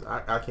questions.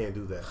 I can't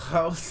do that.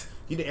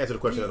 He didn't answer the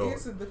question at all. He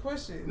answered the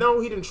question.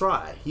 No, he didn't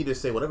try. He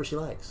just said whatever she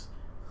likes.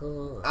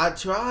 I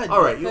tried.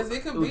 All right, because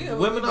it could be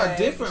women are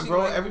different,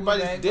 bro.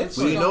 Everybody's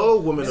different. We know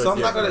women are different.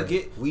 So I'm not gonna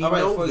get. We all right,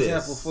 know for this.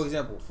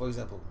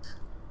 example.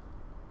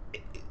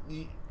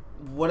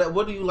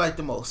 What do you like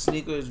the most?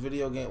 Sneakers,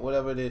 video game,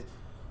 whatever it is.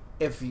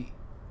 If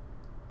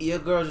your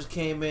girl just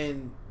came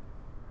in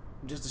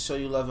just to show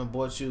you love and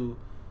bought you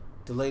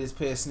the latest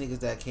pair of sneakers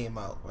that came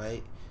out,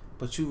 right?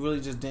 But you really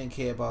just didn't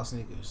care about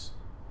sneakers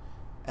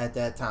at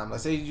that time. Like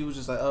say you was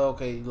just like, oh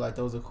okay, like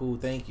those are cool,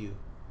 thank you.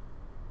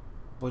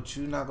 But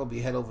you're not gonna be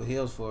head over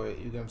heels for it.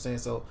 You get what I'm saying?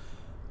 So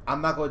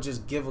I'm not gonna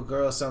just give a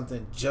girl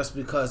something just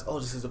because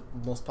this is the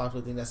most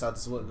popular thing that's out.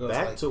 This is what girls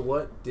like. Back to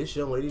what this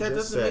young lady that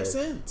just doesn't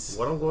said. make sense.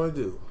 What I'm gonna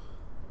do?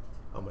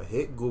 I'm gonna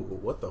hit Google.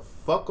 What the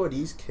fuck are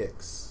these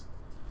kicks?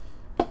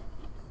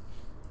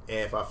 And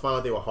if I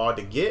found they were hard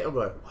to get, I'm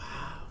like,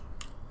 wow,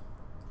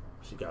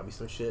 she got me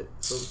some shit,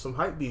 some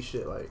hype beast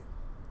shit, like.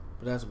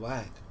 But that's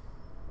whack.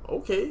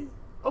 Okay,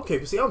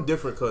 but see, I'm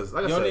different because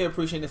like you I said, only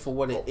appreciate it for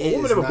what it is. A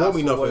woman never bought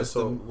me nothing,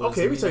 so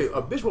okay. Let me tell you,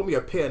 a bitch bought me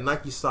a pair of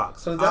Nike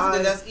socks. So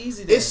that's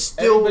easy. Then. It's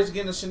still every bitch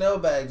getting a Chanel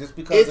bag just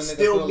because it the nigga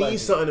still feel means like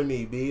something to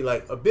me, B.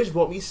 Like a bitch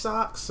bought me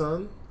socks,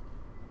 son.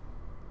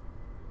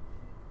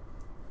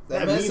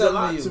 That means a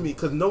lot to me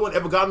because no one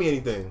ever got me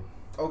anything.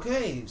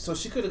 Okay, so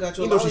she could have got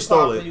you. She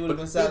stole it. You would have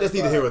been satisfied. That's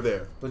neither here or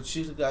there. But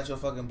she could have got your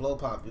fucking blow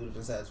pop. You would have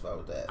been satisfied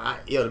with that.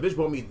 The bitch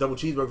bought me double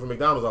cheeseburger from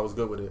McDonald's. I was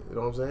good with it. You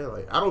know what I'm saying?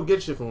 Like I don't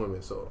get shit from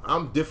women, so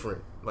I'm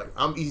different. Like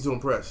I'm easy to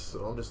impress.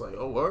 So I'm just like,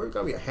 oh, word,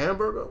 got me a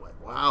hamburger.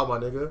 Like wow, my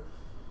nigga.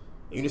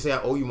 And you just say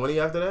I owe you money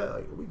after that?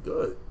 Like we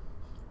good.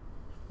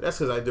 That's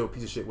because I deal with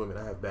piece of shit women.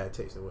 I have bad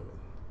taste in women.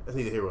 That's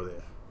neither here or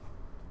there.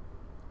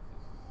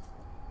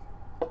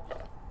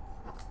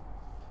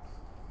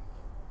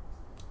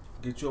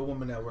 Get you a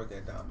woman that work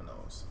at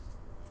Domino's.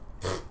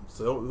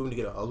 So don't want to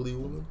get an ugly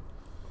woman?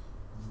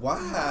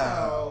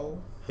 Wow.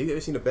 Have you ever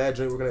seen a bad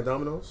joint working at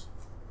Domino's?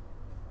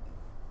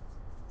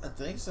 I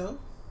think so.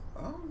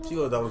 I don't know. She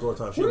goes to Domino's all the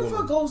time. What the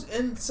fuck goes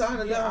inside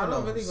of Domino's? I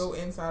don't really go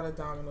inside of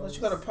Domino's. Unless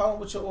you got a problem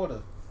with your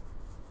order.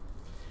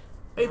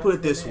 Let me put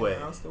it this way.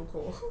 I'm still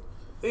cool.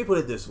 Let me put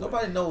it this way.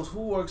 Nobody knows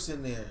who works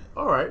in there.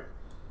 All right.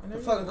 The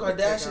fucking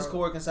Kardashians could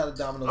work inside of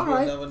Domino's. All We'll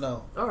right. never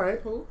know. All right.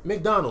 Who?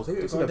 McDonald's. Have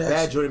you ever seen a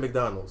bad joint at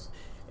McDonald's?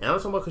 And I'm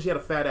talking about because she had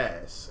a fat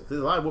ass. There's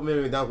a lot of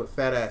women down with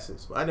fat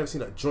asses, but I never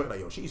seen a joint like,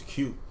 yo, she's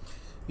cute.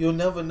 You'll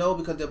never know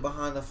because they're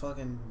behind a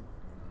fucking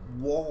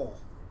wall.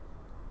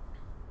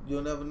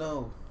 You'll never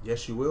know.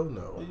 Yes, you will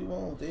know. No, you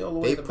won't. They all the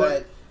way in the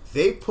back.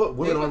 They put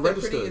women on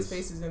registers. They put the prettiest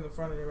faces in the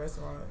front of the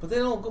restaurant. But they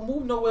don't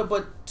move nowhere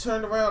but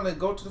turn around and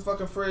go to the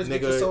fucking fridge,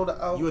 get your soda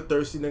out. You a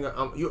thirsty nigga.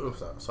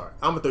 I'm sorry.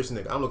 I'm a thirsty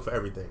nigga. I'm looking for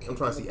everything. I'm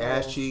trying to see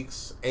ass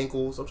cheeks,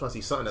 ankles. I'm trying to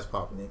see something that's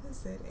popping. Nigga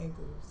said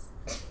ankles.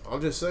 I'm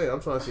just saying.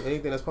 I'm trying to see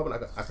anything that's popping. I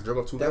can jerk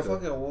off 2 That later.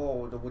 fucking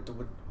wall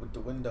with the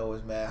window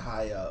is mad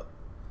high up.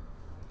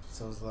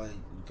 So it's like,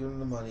 you give them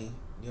the money.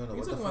 You don't know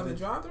what the fuck. You talking about the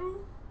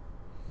drive-through?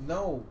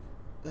 No.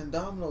 In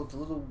Domino's, the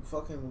little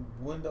fucking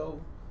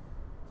window.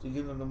 You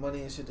give them the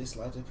money and shit, they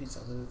slide their pizza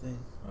under the thing.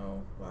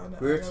 Oh, well,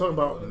 We're talking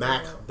about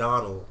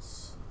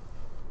McDonald's.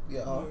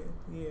 Yeah.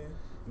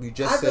 You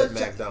just said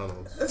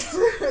McDonald's.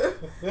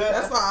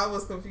 That's why I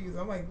was confused.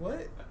 I'm like,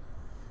 what?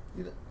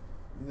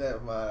 Never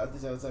mind. I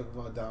think I was talking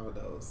about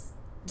Domino's.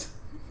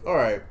 All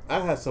right, I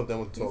had something I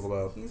want to talk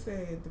about. He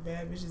said the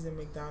bad bitches in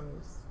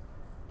McDonald's.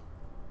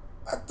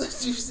 I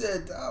thought you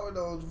said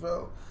Domino's,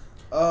 bro.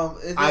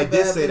 I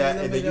did say that,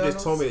 and then you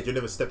just told me that you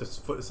never stepped a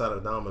foot inside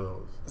of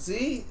Domino's.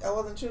 See, I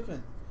wasn't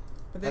tripping.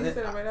 But then you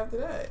said it right after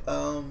that.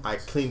 I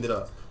cleaned it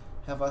up.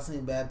 Have I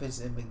seen bad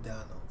bitches in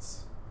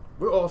McDonald's?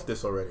 We're off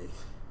this already.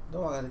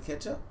 No, I gotta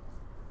catch up.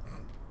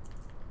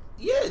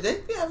 Yeah,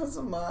 they be having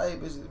some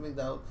bitches in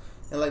McDonald's,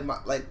 and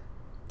like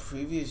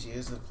previous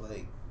years of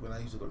like when I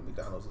used to go to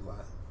McDonald's a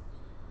lot.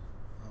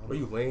 Were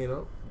you laying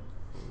up?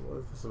 What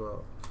is this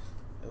about?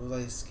 It was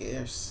like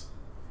scarce.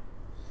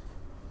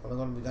 I don't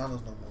go to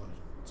McDonald's no more,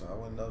 so I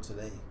wouldn't know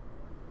today.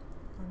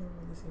 I never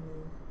really seen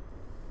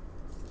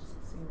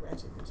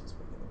ratchet bitches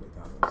working at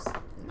McDonald's.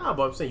 Nah,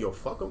 but I'm saying, yo,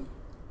 fuck them.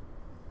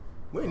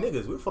 We're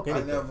niggas. We're fucking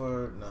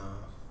anything. Nah.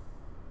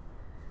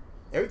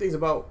 Everything's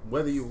about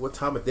what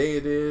time of day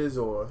it is,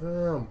 or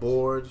I'm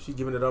bored. She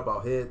giving it up.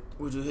 I'll hit.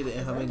 Would you hit it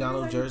in her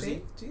McDonald's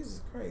jersey?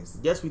 Jesus Christ.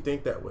 Yes, we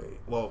think that way.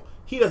 Well,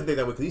 he doesn't think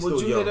that way because he's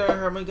still young. Would you hit her in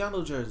her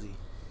McDonald's jersey?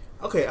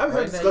 Okay, I've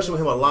had a discussion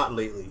with him a lot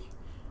lately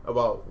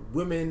about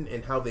women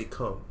and how they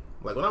come.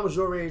 Like when I was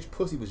your age,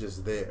 pussy was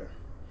just there.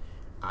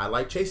 I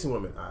like chasing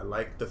women. I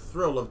like the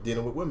thrill of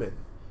dealing with women.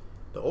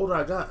 The older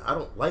I got, I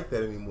don't like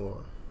that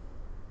anymore.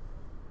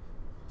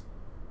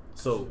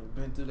 So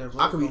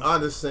I can be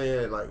honest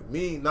saying, like,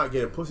 me not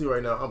getting pussy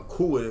right now, I'm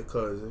cool with it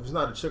because if it's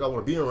not a chick I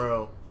want to be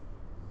around,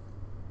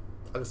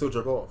 I can still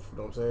jerk off. You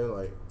know what I'm saying?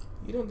 Like,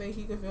 you don't think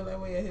he could feel that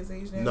way at his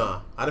age now?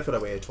 Nah, I didn't feel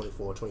that way at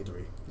 24,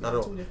 23. Not at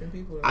all. Two different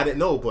people. I didn't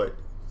know, but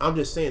I'm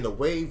just saying the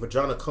way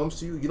vagina comes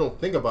to you, you don't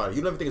think about it.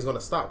 You never think it's going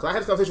to stop. Because I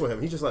had this conversation with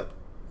him. He's just like,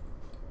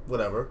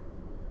 whatever.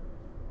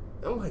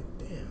 And I'm like,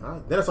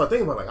 damn. Then I started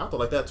thinking about it. Like, I thought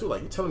like that too.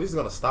 Like, you telling me this is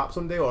going to stop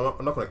someday or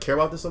I'm not going to care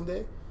about this someday?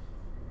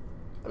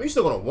 I mean, you're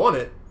still going to want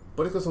it.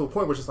 But it gets to a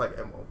point where it's just like,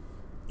 you're going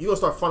to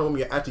start finding women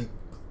you're actually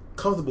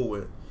comfortable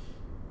with.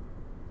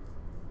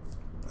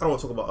 I don't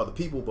want to talk about other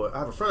people, but I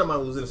have a friend of mine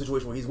who's in a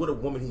situation where he's with a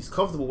woman he's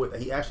comfortable with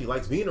that he actually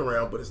likes being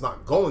around, but it's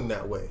not going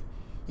that way.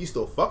 He's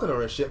still fucking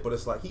her and shit, but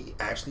it's like he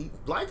actually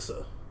likes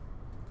her.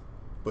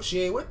 But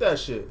she ain't with that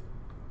shit.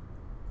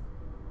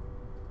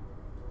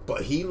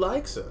 But he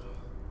likes her.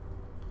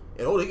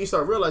 And older you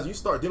start realizing you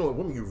start dealing with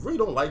women you really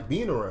don't like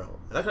being around.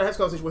 And I had this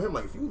conversation with him,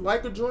 like, if you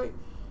like a joint,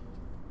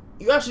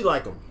 you actually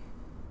like them.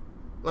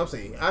 I'm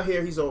saying, I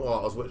hear he's I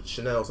was with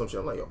Chanel or some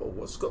shit. I'm like, yo,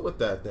 what's good with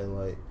that then?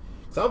 Like,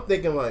 so I'm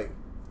thinking, like,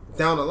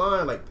 down the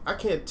line, like, I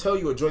can't tell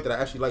you a joint that I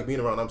actually like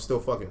being around. I'm still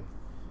fucking.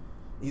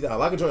 Either I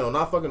like a joint or I'm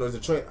not fucking, or it's a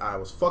joint I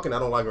was fucking, I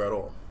don't like her at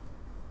all.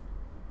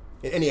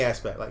 In any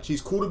aspect. Like, she's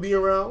cool to be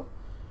around,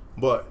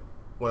 but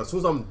as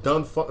soon as I'm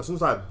done fucking, as soon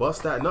as I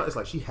bust that nut, it's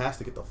like she has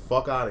to get the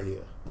fuck out of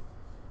here.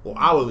 Or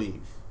I will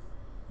leave.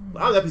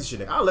 But I'm that piece of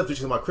shit, nigga. I left this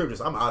shit in my crib,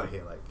 I'm out of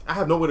here. Like, I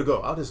have nowhere to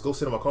go. I'll just go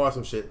sit in my car or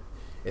some shit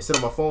and sit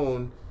on my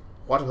phone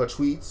watching her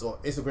tweets on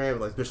Instagram,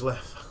 like, bitch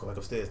left. I'll go back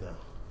upstairs now.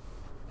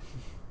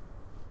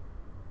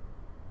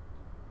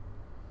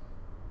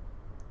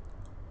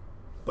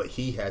 But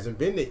he hasn't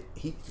been there.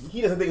 He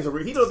doesn't think it's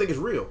real. He doesn't think it's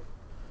real.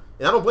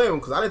 And I don't blame him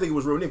because I didn't think it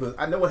was real because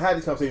I never had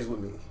these conversations with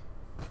me.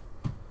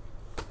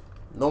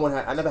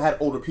 I never had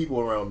older people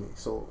around me.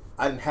 So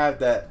I didn't have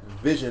that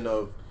vision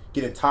of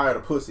getting tired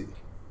of pussy.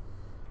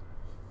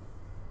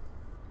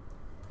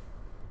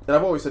 And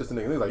I've always said this to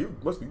niggas, like,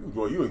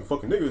 you ain't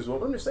fucking niggas.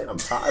 Well, I'm just saying, I'm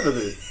tired of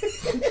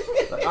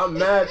it. Like, I'm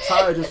mad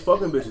tired of just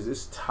fucking bitches.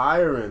 It's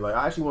tiring. Like,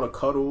 I actually want to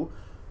cuddle.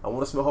 I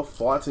want to smell her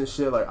farts and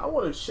shit. Like, I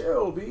want to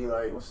chill, be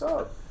like, what's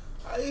up?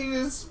 I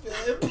even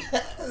spit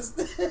past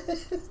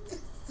that.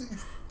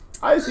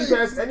 I didn't see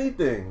past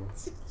anything.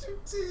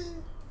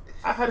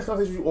 I had this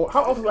conversation with you.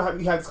 How often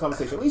have you had this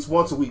conversation? At least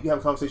once a week, you have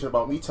a conversation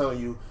about me telling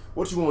you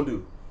what you want to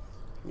do.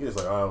 You're just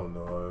like, I don't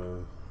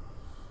know.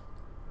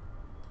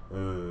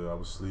 I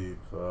was asleep.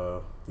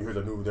 You heard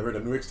the new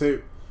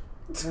mixtape?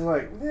 I'm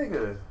like,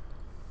 nigga.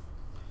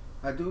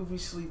 I do be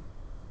sleep.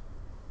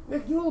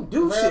 Nigga, you don't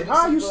do shit.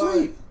 How you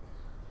sleep?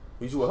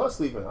 You with her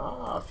sleeping.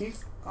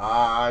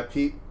 I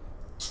peep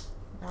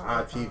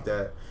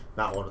that.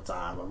 Not all the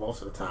time, but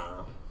most of the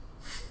time.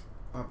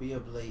 I'll be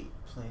up late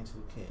playing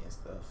 2K and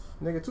stuff.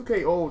 Nigga,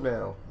 2K old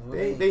now. No,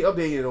 They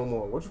updated it no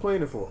more. What you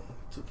playing it for?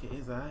 2K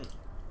is alright.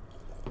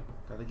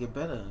 Gotta get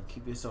better and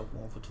keep yourself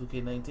going for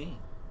 2K19.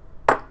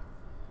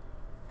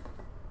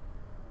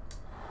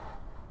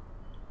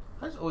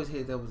 I just always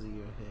hated that was a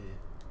year ahead.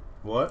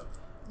 What?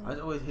 I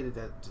just always hated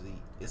that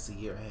it's a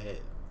year ahead.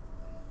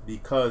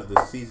 Because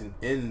the season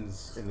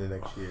ends in the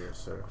next year,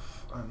 sir.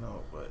 I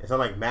know, but It's not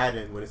like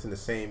Madden when it's in the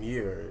same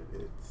year.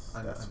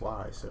 That's know.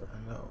 why, sir.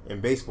 I know. In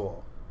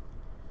baseball.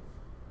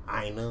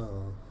 I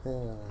know.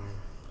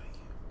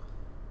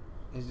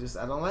 It's just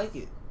I don't like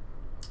it.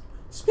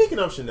 Speaking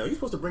of Chanel, you're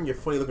supposed to bring your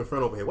funny looking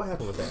friend over here. What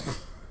happened with that?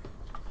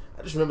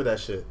 I just remember that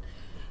shit.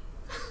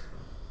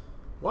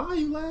 Why are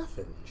you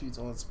laughing? She's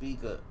on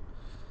speaker.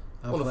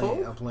 On the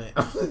phone? I'm playing.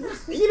 Even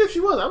if she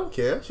was, I don't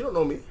care. She don't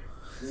know me.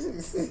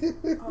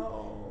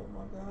 Oh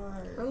my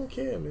god. I don't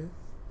care, man.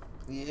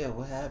 Yeah,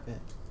 what happened?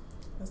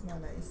 That's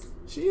not nice.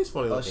 She is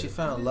funny Oh, looking. she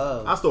found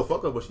love. I still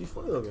fuck her, but she's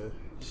funny looking.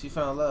 She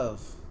found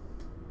love.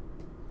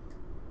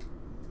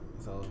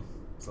 So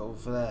it's over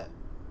for that.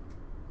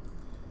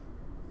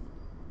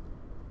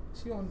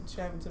 She gonna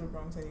travel to the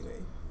Bronx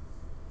anyway.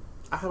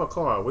 I have a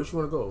car. Where she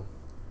want to go?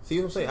 See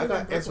what I'm saying? I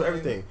got answer for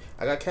everything.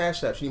 I got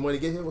Cash App. She need money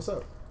to get here. What's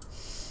up?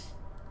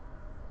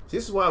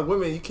 This is why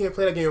women, you can't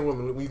play that game with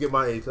women when you get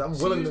my age. I'm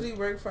She willing usually to.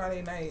 work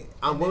Friday night.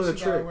 I'm and willing then to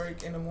she gotta trick.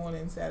 work in the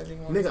morning, Saturday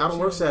morning. Nigga, so I don't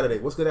she work Saturday.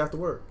 What's good after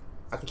work?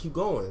 I can keep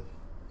going.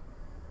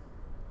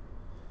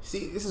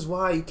 See, this is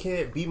why you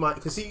can't be my.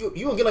 Cause see, you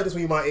don't get like this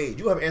when you're my age.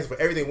 You have an answer for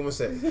everything women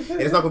say, and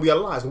it's not gonna be a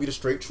lie. It's gonna be the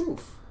straight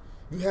truth.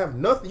 You have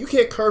nothing. You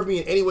can't curve me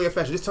in any way or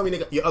fashion. Just tell me,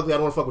 nigga, you're ugly. I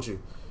don't want to fuck with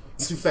you.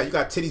 You too fat. You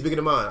got titties bigger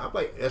than mine. I'm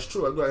like, that's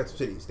true. I got some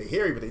titties. They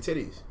hairy, but they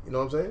titties. You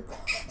know what I'm saying?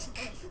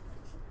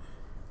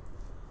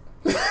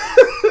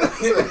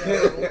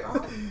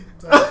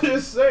 I'm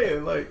just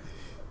saying, like,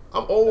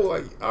 I'm old.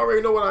 Like, I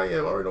already know what I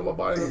am. I already know what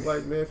my body looks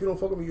like, man. If you don't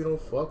fuck with me, you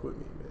don't fuck with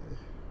me, man.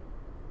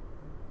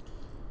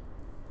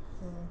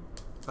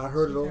 Yeah. I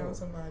heard She it all. found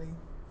somebody.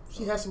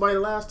 She had somebody the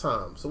last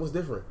time, so what's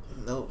different?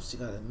 Nope, she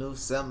got a new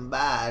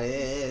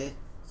somebody.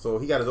 So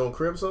he got his own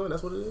crib, son?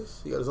 That's what it is?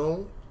 He got his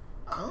own?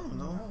 I don't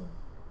know.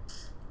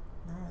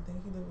 Nah, I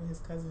think he lived with his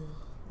cousin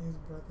and his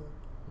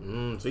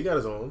brother. So he got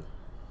his own.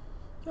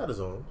 He got his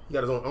own. He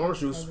got his own orange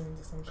juice. Cousins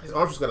or some shit. His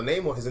orange juice got a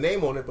name on his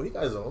name on it, but he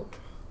got his own.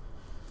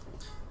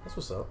 That's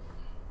what's up.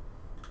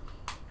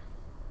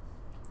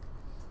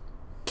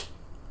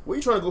 Where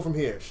you trying to go from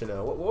here,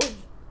 Chanel?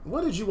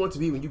 What did you want to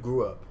be when you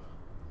grew up?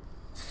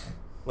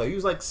 Like, you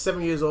was like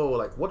 7 years old.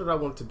 Like, what did I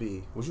want to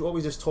be? Was you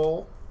always just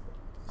tall?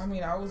 I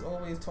mean, I was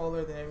always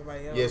taller than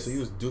everybody else. Yeah, so you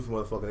was doofy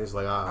motherfucker. And it's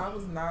like, I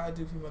was not a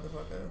doofy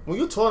motherfucker. When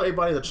you're taller than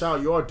everybody as a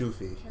child, you are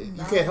doofy. You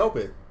not. can't help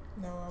it.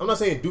 No, I'm not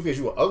saying doofy as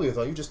you were ugly or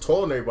something. You just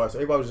taller than everybody, so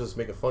everybody was just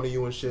making fun of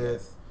you and shit.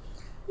 Yes.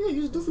 Yeah,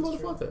 you just doofy This is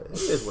motherfucker. true. It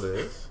is what it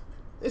is.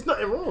 There's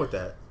nothing wrong with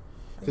that.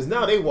 Because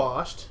now they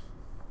washed.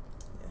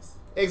 Yes.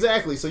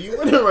 Exactly. So you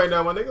winning right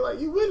now, my nigga. Like,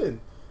 you winning.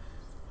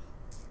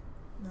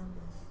 No.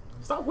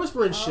 Stop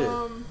whispering shit.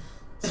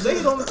 Say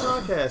it on the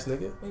podcast,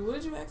 nigga. Wait, what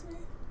did you ask me?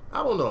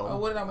 I don't know. Oh,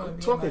 what did I want to I'm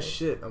be? talking in life?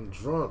 shit. I'm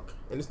drunk.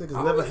 And this nigga's I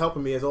never always-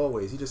 helping me as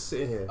always. He just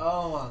sitting here.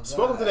 Oh my god.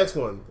 Spark up the next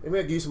one. Maybe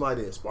I'll give you some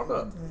ideas. Spark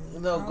up.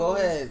 No, go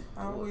ahead.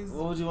 I always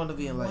What would you want to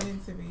be in life?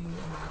 wanted to be growing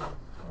up.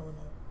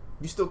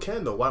 You still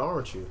can, though. Why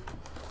aren't you?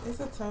 It's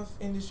a tough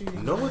industry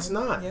to No, get it's in.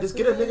 not. Yes, Just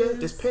get a it nigga. is.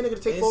 Just pay a nigga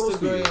to take photos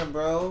for you. Instagram,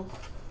 bro.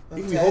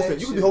 You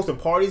can be hosting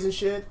parties and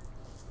shit.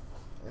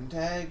 And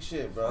tag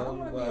shit, bro. I don't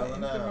want to be Well,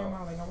 an now. Instagram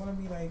model. Like, I want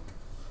to be like.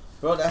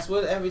 Bro, that's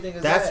what everything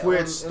is. That's at where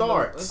on- it in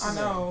starts. the- I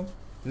know.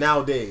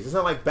 Nowadays, it's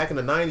not like back in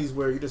the '90s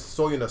where you just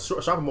saw you in a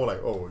shopping mall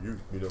like, oh, you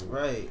know,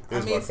 Right.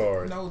 here's I mean, my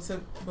card. no, to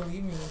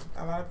believe me,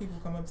 a lot of people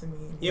come up to me.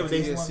 And Yeah, but they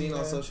just get want me seen on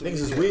to- social Niggas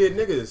is media. weird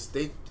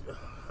niggas.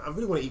 I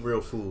really want to eat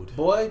real food.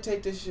 Boy,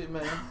 take this shit,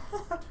 man.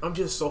 I'm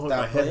just so hungry.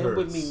 My Stop head playing hurts.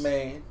 with me,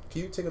 man.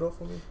 Can you take it off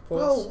for me?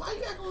 Bro, why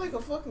you acting like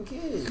a fucking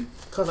kid?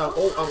 Cause I'm Why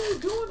old. are you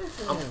doing it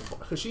for him?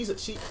 Cause she's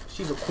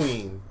a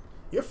queen.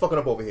 You're fucking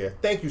up over here.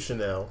 Thank you,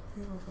 Chanel.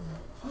 You're welcome.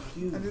 Fuck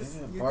you, I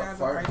just, man. you Bark, guys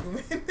fart. are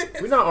arguing.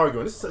 We're not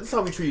arguing. This is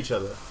how we treat each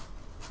other.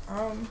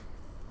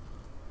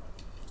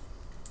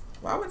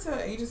 Well, I went to an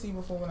agency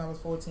before when I was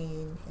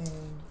 14, and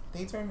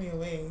they turned me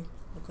away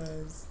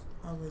because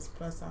I was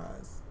plus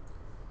size,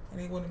 and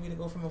they wanted me to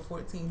go from a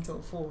 14 to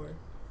a 4.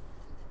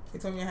 They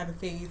told me I had a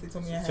face. They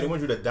told me I had So they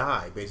want you to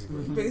die,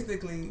 basically.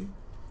 basically,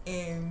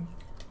 and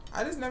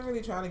I just never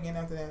really tried again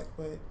after that.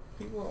 But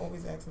people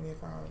always ask me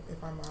if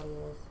I model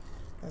or if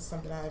that's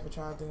something I ever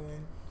tried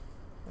doing,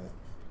 but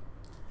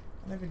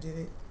I never did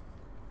it.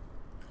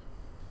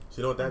 So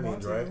you know what that I want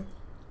means, to. right?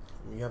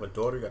 When you have a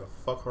daughter, you gotta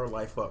fuck her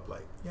life up.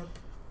 Like, Yep.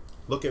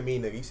 look at me,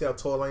 nigga. You see how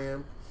tall I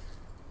am?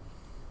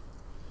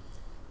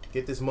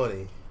 Get this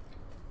money.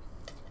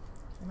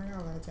 And I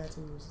got a lot of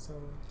tattoos, so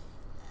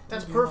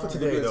That's it'd be perfect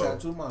hard. today, You're a though.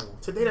 tattoo model.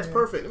 Today, that's Yeah.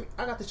 perfect.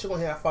 I got this chick on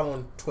here I follow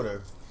on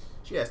Twitter.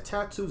 She has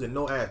tattoos and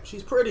no abs.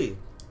 She's pretty.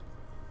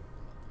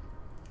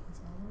 That's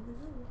all I want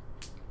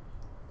to do.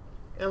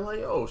 And I'm like,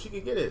 yo, she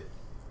could get it.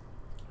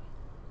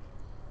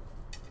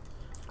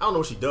 I don't know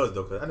what she does,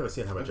 though, because I never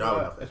seen her have a job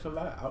enough. It's a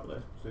lot of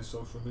outlets. This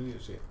social media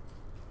shit.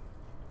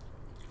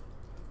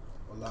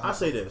 I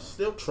say this,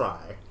 still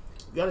try.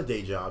 You got a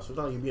day job, so it's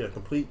not like you're being a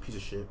complete piece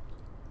of shit.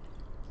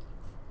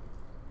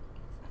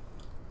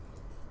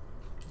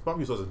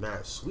 Barbecue sauce is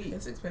mad sweet.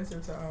 It's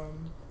expensive to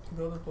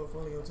build a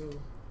portfolio too.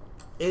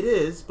 It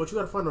is, but you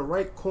gotta find the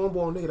right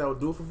cornball nigga that will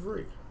do it for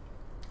free.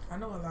 I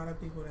know a lot of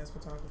people that's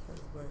photographers,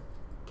 but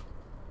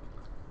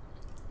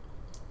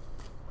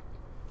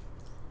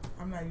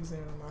I'm not using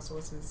it on my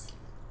sources.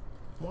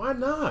 Why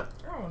not?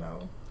 I don't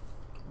know.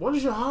 What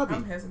is your hobby?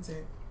 I'm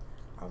hesitant.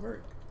 I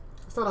work.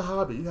 It's not a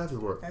hobby. You have to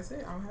work. That's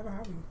it. I don't have a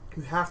hobby.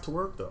 You have to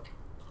work though.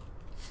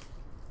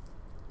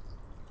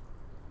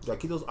 You gotta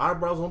keep those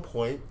eyebrows on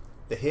point,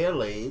 the hair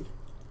laid.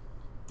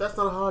 That's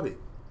not a hobby.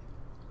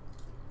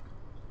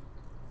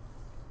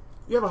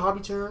 You have a hobby,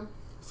 Taryn?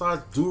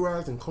 Besides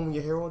do-rags and combing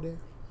your hair all day?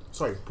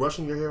 Sorry,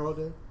 brushing your hair all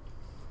day?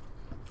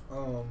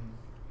 Um.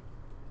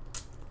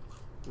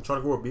 You trying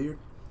to grow a beard?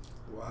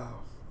 Wow.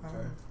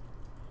 Okay.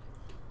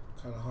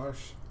 Kind of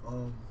harsh. I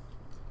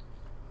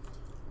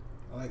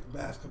like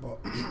basketball.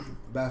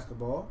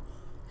 Basketball.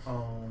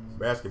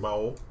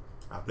 Basketball.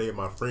 I play with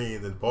my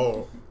friends and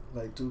ball.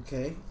 Like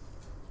 2K.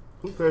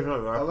 Who cares about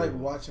I like basketball?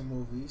 watching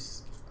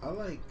movies. I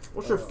like.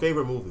 What's your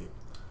favorite movie?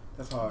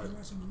 That's I hard.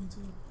 watch a movie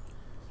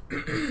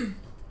too.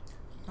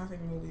 My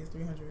favorite movie is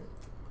 300.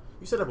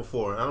 You said that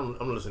before. I'm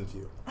not listening to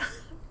you.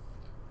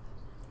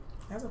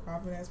 That's a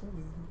popular ass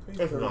movie. It's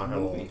Crazy. not.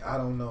 Movie, I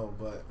don't know,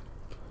 but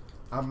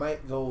I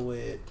might go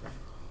with.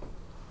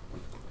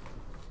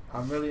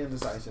 I'm really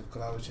indecisive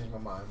because I would change my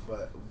mind.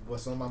 But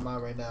what's on my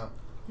mind right now?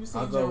 You see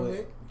I'll go John with.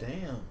 Wick?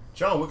 Damn.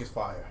 John Wick is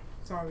fire.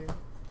 Sorry.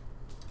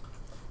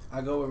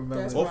 I go with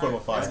remember. That's Both of them are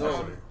right. fire. That's I go-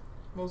 actually.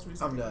 Most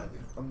recent. I'm done.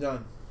 I'm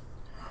done.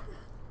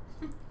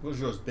 What's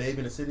yours? Babe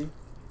in the City?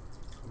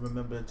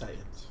 Remember the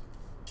Titans.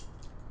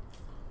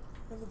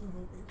 That's a good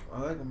movie. I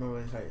like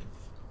Remember the Titans.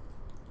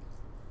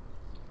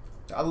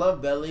 I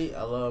love Belly.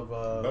 I love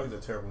Belly's a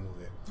terrible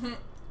movie.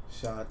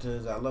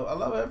 Shotters. I love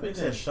You everything.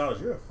 said Shadows,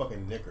 you're a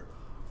fucking knicker.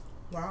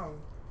 Wow.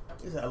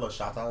 You said I love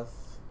Shatas.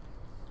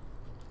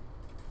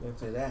 Didn't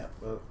say that,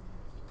 but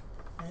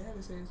I had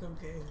to say it's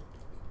okay.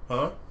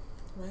 Huh?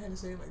 Why I had to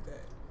say it like that?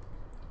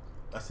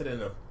 I said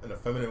it in a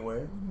feminine way.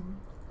 Mm-hmm.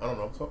 I don't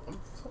know. I'm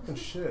talking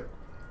shit.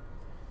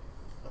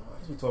 I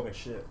just be talking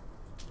shit.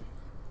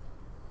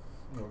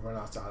 I'm gonna run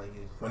outside of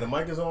you. When the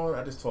mic is on,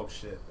 I just talk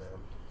shit, man.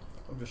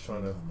 I'm just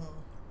trying to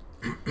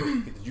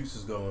get the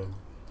juices going.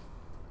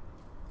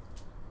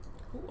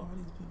 Who are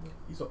these people?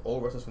 These are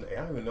old wrestlers from the.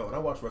 I don't even know. When I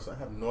watch wrestling, I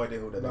have no idea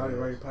who that Roddy is.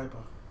 Ray Piper.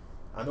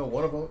 I know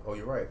one of them. Oh,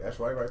 you're right. That's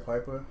Roddy Ray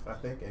Piper, I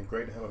think, and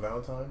Great to Hammer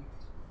Valentine.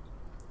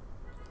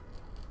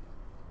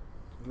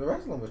 The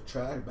wrestling was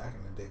trash back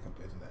in the day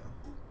compared to now.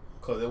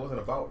 Because it wasn't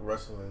about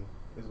wrestling.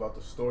 It was about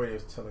the story they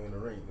was telling in the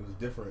ring. It was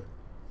different.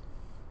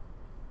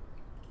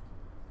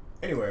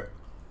 Anyway,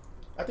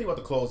 I think about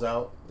to close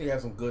out. I think I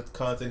have some good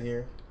content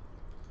here.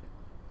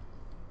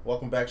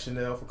 Welcome back,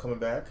 Chanel, for coming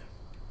back.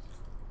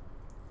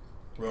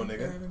 Real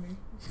Thanks for nigga. having me.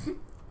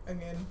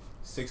 Again.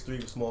 6'3"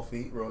 with small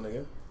feet. Real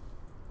nigga.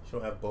 She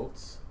don't have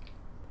boats.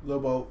 Lil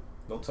Boat.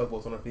 No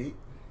tugboats on her feet.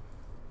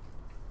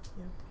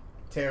 Yeah.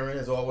 Taryn,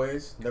 as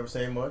always, never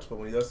saying much, but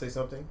when he does say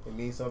something, it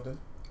means something.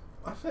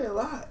 I say a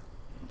lot.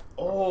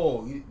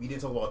 Oh, you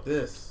didn't talk about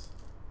this.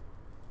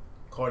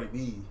 Cardi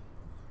B.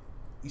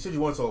 You said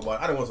you want to talk about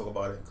it. I didn't want to talk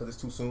about it because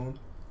it's too soon.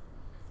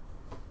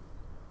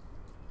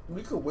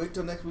 We could wait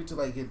till next week to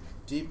like get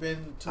deep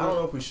into I don't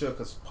know if we should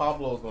because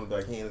Pablo's going to be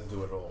like, he ain't listen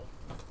to it at all.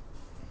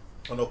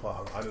 Oh, no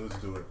Pablo. I didn't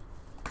listen to it.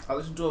 I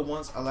listened to it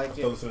once. I like I'm it.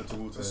 still listening to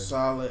Wu-Tang. It's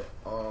solid.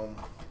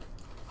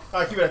 All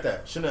right, keep it at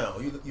that.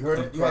 Chanel, you heard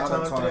it? You had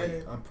proud of time Cardi.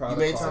 today? I'm proud You of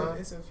made Cardi. time?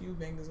 It's a few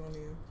bangers on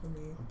there for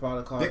me. I'm proud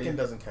of Cardi. Dickin'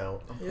 doesn't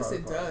count. I'm Yes, proud it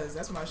of Cardi. does.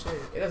 That's my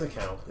shit. It doesn't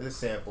count. It is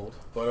sampled.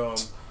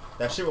 But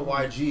that shit with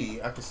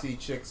YG, I could see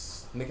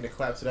chicks making a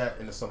clap to that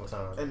in the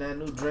summertime. And that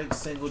new Drake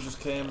single just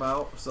came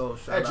out, so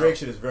shout That Drake out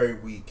shit is very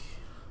weak.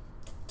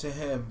 to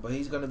him. But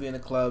he's gonna be in the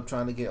club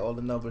trying to get all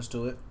the numbers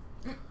to it,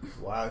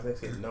 Why is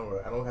that getting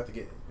number? I don't have to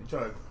get. You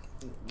trying?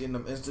 getting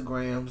them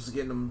Instagrams,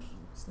 getting them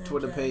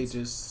Twitter Snapchats.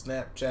 pages,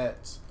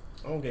 Snapchats,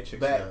 I don't get chicks.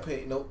 back now.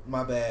 page. Nope,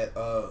 my bad.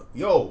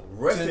 Yo,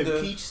 rest Tinder.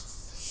 in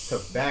peace to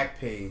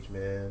Backpage,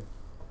 man.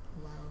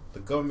 Wow. The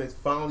government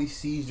finally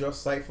seized your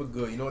site for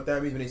good. You know what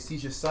that means? When they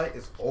seize your site,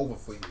 it's over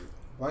for you.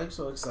 Why are you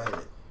so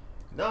excited?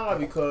 Nah,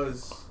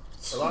 because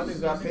a lot of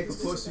niggas got paid for This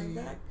is pussy.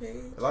 my back page.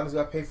 A lot of niggas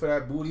got paid for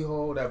that booty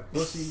hole, that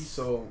pussy.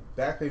 So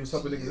Backpage was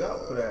helping niggas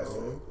out for that,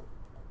 man.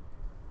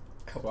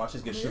 Watch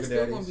us get There's sugar still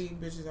daddies. gonna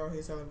be bitches out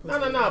here selling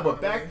pussy. No.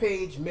 But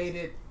Backpage made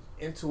it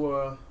into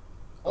a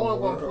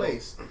all-in-one world.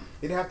 place.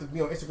 They didn't have to be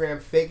on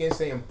Instagram faking,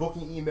 saying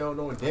booking email,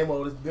 knowing damn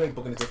well this you ain't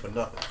booking this dick for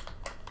nothing.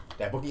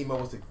 That booking email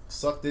was to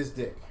suck this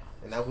dick,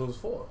 and that's what it was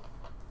for.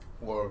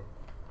 Or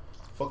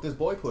fuck this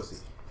boy pussy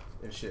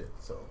and shit.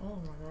 So Oh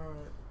my god.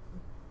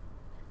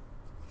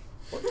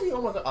 what do you mean?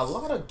 Oh my god, a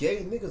lot of gay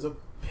niggas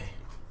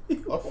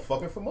are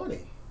fucking for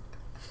money.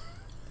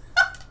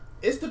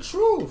 It's the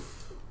truth.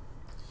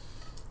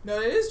 No,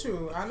 that is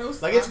true. I know.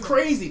 Like, it's I know.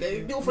 crazy.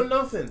 They do it for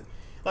nothing.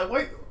 Like,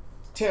 wait,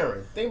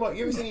 Taryn, think about,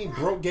 you ever seen any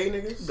broke gay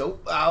niggas?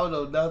 Nope, I don't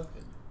know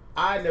nothing.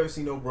 I never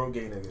seen no broke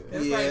gay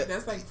nigga.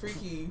 That's like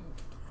freaky.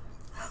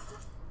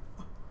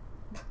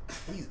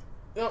 He's,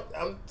 you know,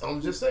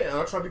 I'm just saying. I'm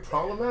not trying to be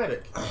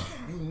problematic.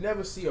 You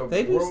never see a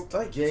They broke be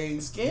like gay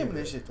scamming nigga.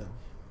 this shit though.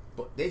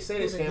 But they say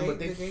they Who, the scam, gay- but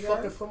they the gay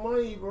fucking guys? for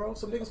money, bro.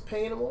 Some niggas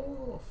paying them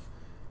off.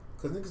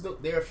 Cause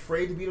they're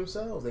afraid to be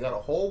themselves. They got a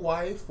whole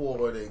wife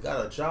or they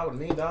got a job with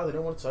 $1 million. They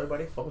don't want to tell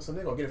everybody they fucking some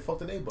nigga or getting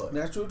fucked in their butt.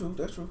 That's true, too.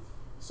 That's true.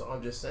 So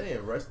I'm just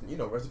saying, rest in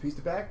peace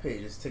to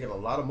Backpage. It's taking a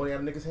lot of money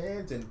out of niggas'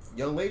 hands and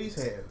young ladies'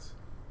 hands.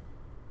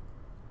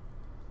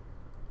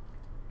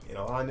 You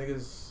know, a lot of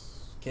niggas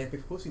can't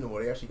pick pussy no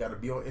more. They actually got to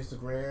be on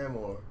Instagram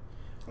or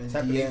And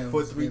tapping their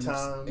foot 3 and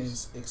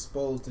times. And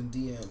exposed in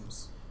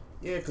DMs.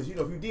 Yeah, because, if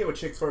you DM a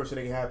chick first, it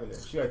ain't happening.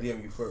 She got to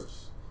DM you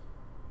first.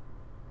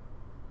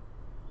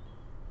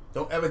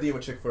 Don't ever DM a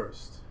chick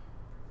first.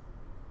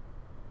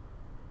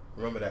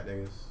 Remember that,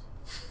 niggas.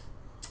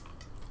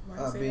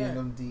 Why you say Being that?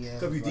 them DMs.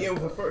 Because if you DM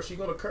her that. first, she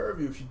gonna curve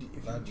you if you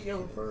Not DM her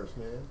kidding. first,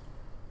 man.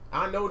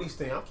 I know these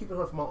things. I'm keeping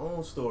her for my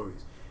own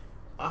stories.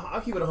 I'll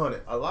keep it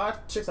 100. A lot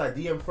of chicks I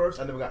DM first,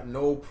 I never got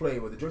no play.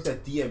 But the chicks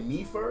that DM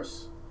me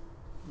first,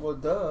 Well,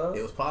 duh.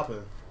 it was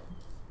popping.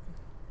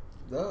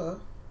 Duh.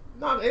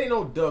 Nah, it ain't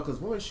no duh, because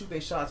women shoot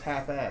their shots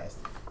half-assed.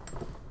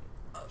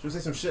 She'll say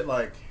some shit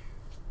like,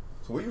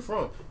 so where you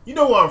from? You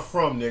know where I'm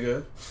from,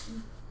 nigga.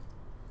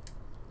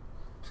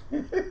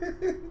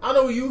 I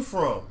know where you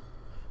from.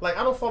 Like,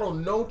 I don't follow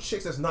no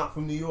chicks that's not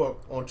from New York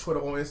on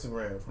Twitter or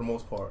Instagram for the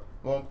most part.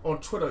 On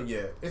Twitter,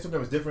 yeah.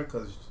 Instagram is different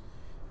because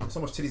there's so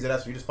much titties that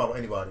so you just follow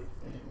anybody.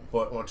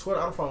 But on Twitter,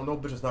 I don't follow no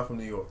bitch that's not from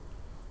New York.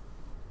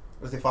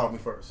 Unless they follow me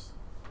first.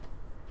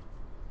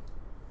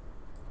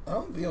 I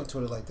don't be on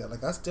Twitter like that.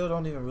 Like, I still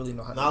don't even really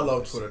know how to I do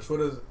love that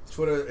Twitter. shit.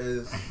 Twitter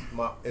is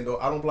my... And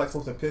I don't like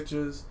posting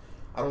pictures.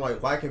 I don't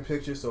like liking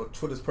pictures, so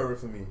Twitter's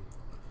perfect for me.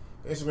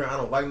 Instagram, I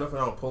don't like nothing.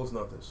 I don't post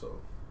nothing, so...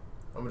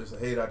 I'm just a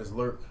hater. I just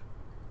lurk.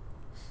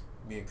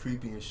 Being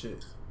creepy and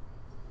shit.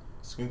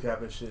 Screen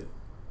capping shit.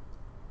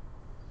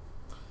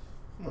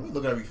 Don't be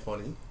looking at me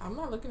funny. I'm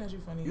not looking at you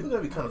funny. You look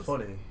at me kind of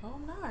funny. Oh,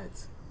 I'm not.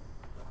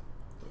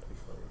 Look at me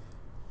funny.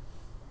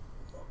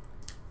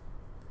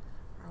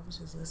 I was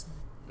just listening.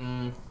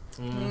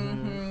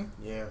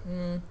 Yeah.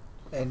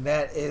 And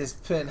that is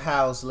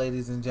Penthouse,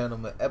 ladies and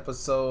gentlemen.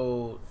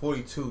 Episode...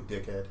 42,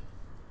 dickhead.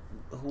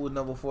 Who was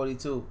number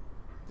 42?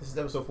 This is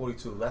episode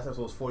 42. Last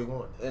episode was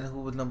 41. And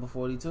who was number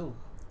 42?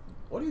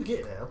 What are you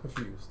getting at? I'm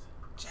confused.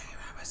 Jackie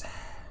Robinson.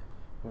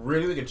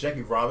 Really? Like a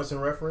Jackie Robinson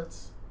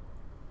reference?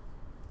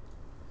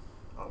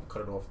 I'm gonna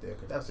cut it off there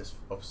because that's just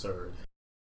absurd.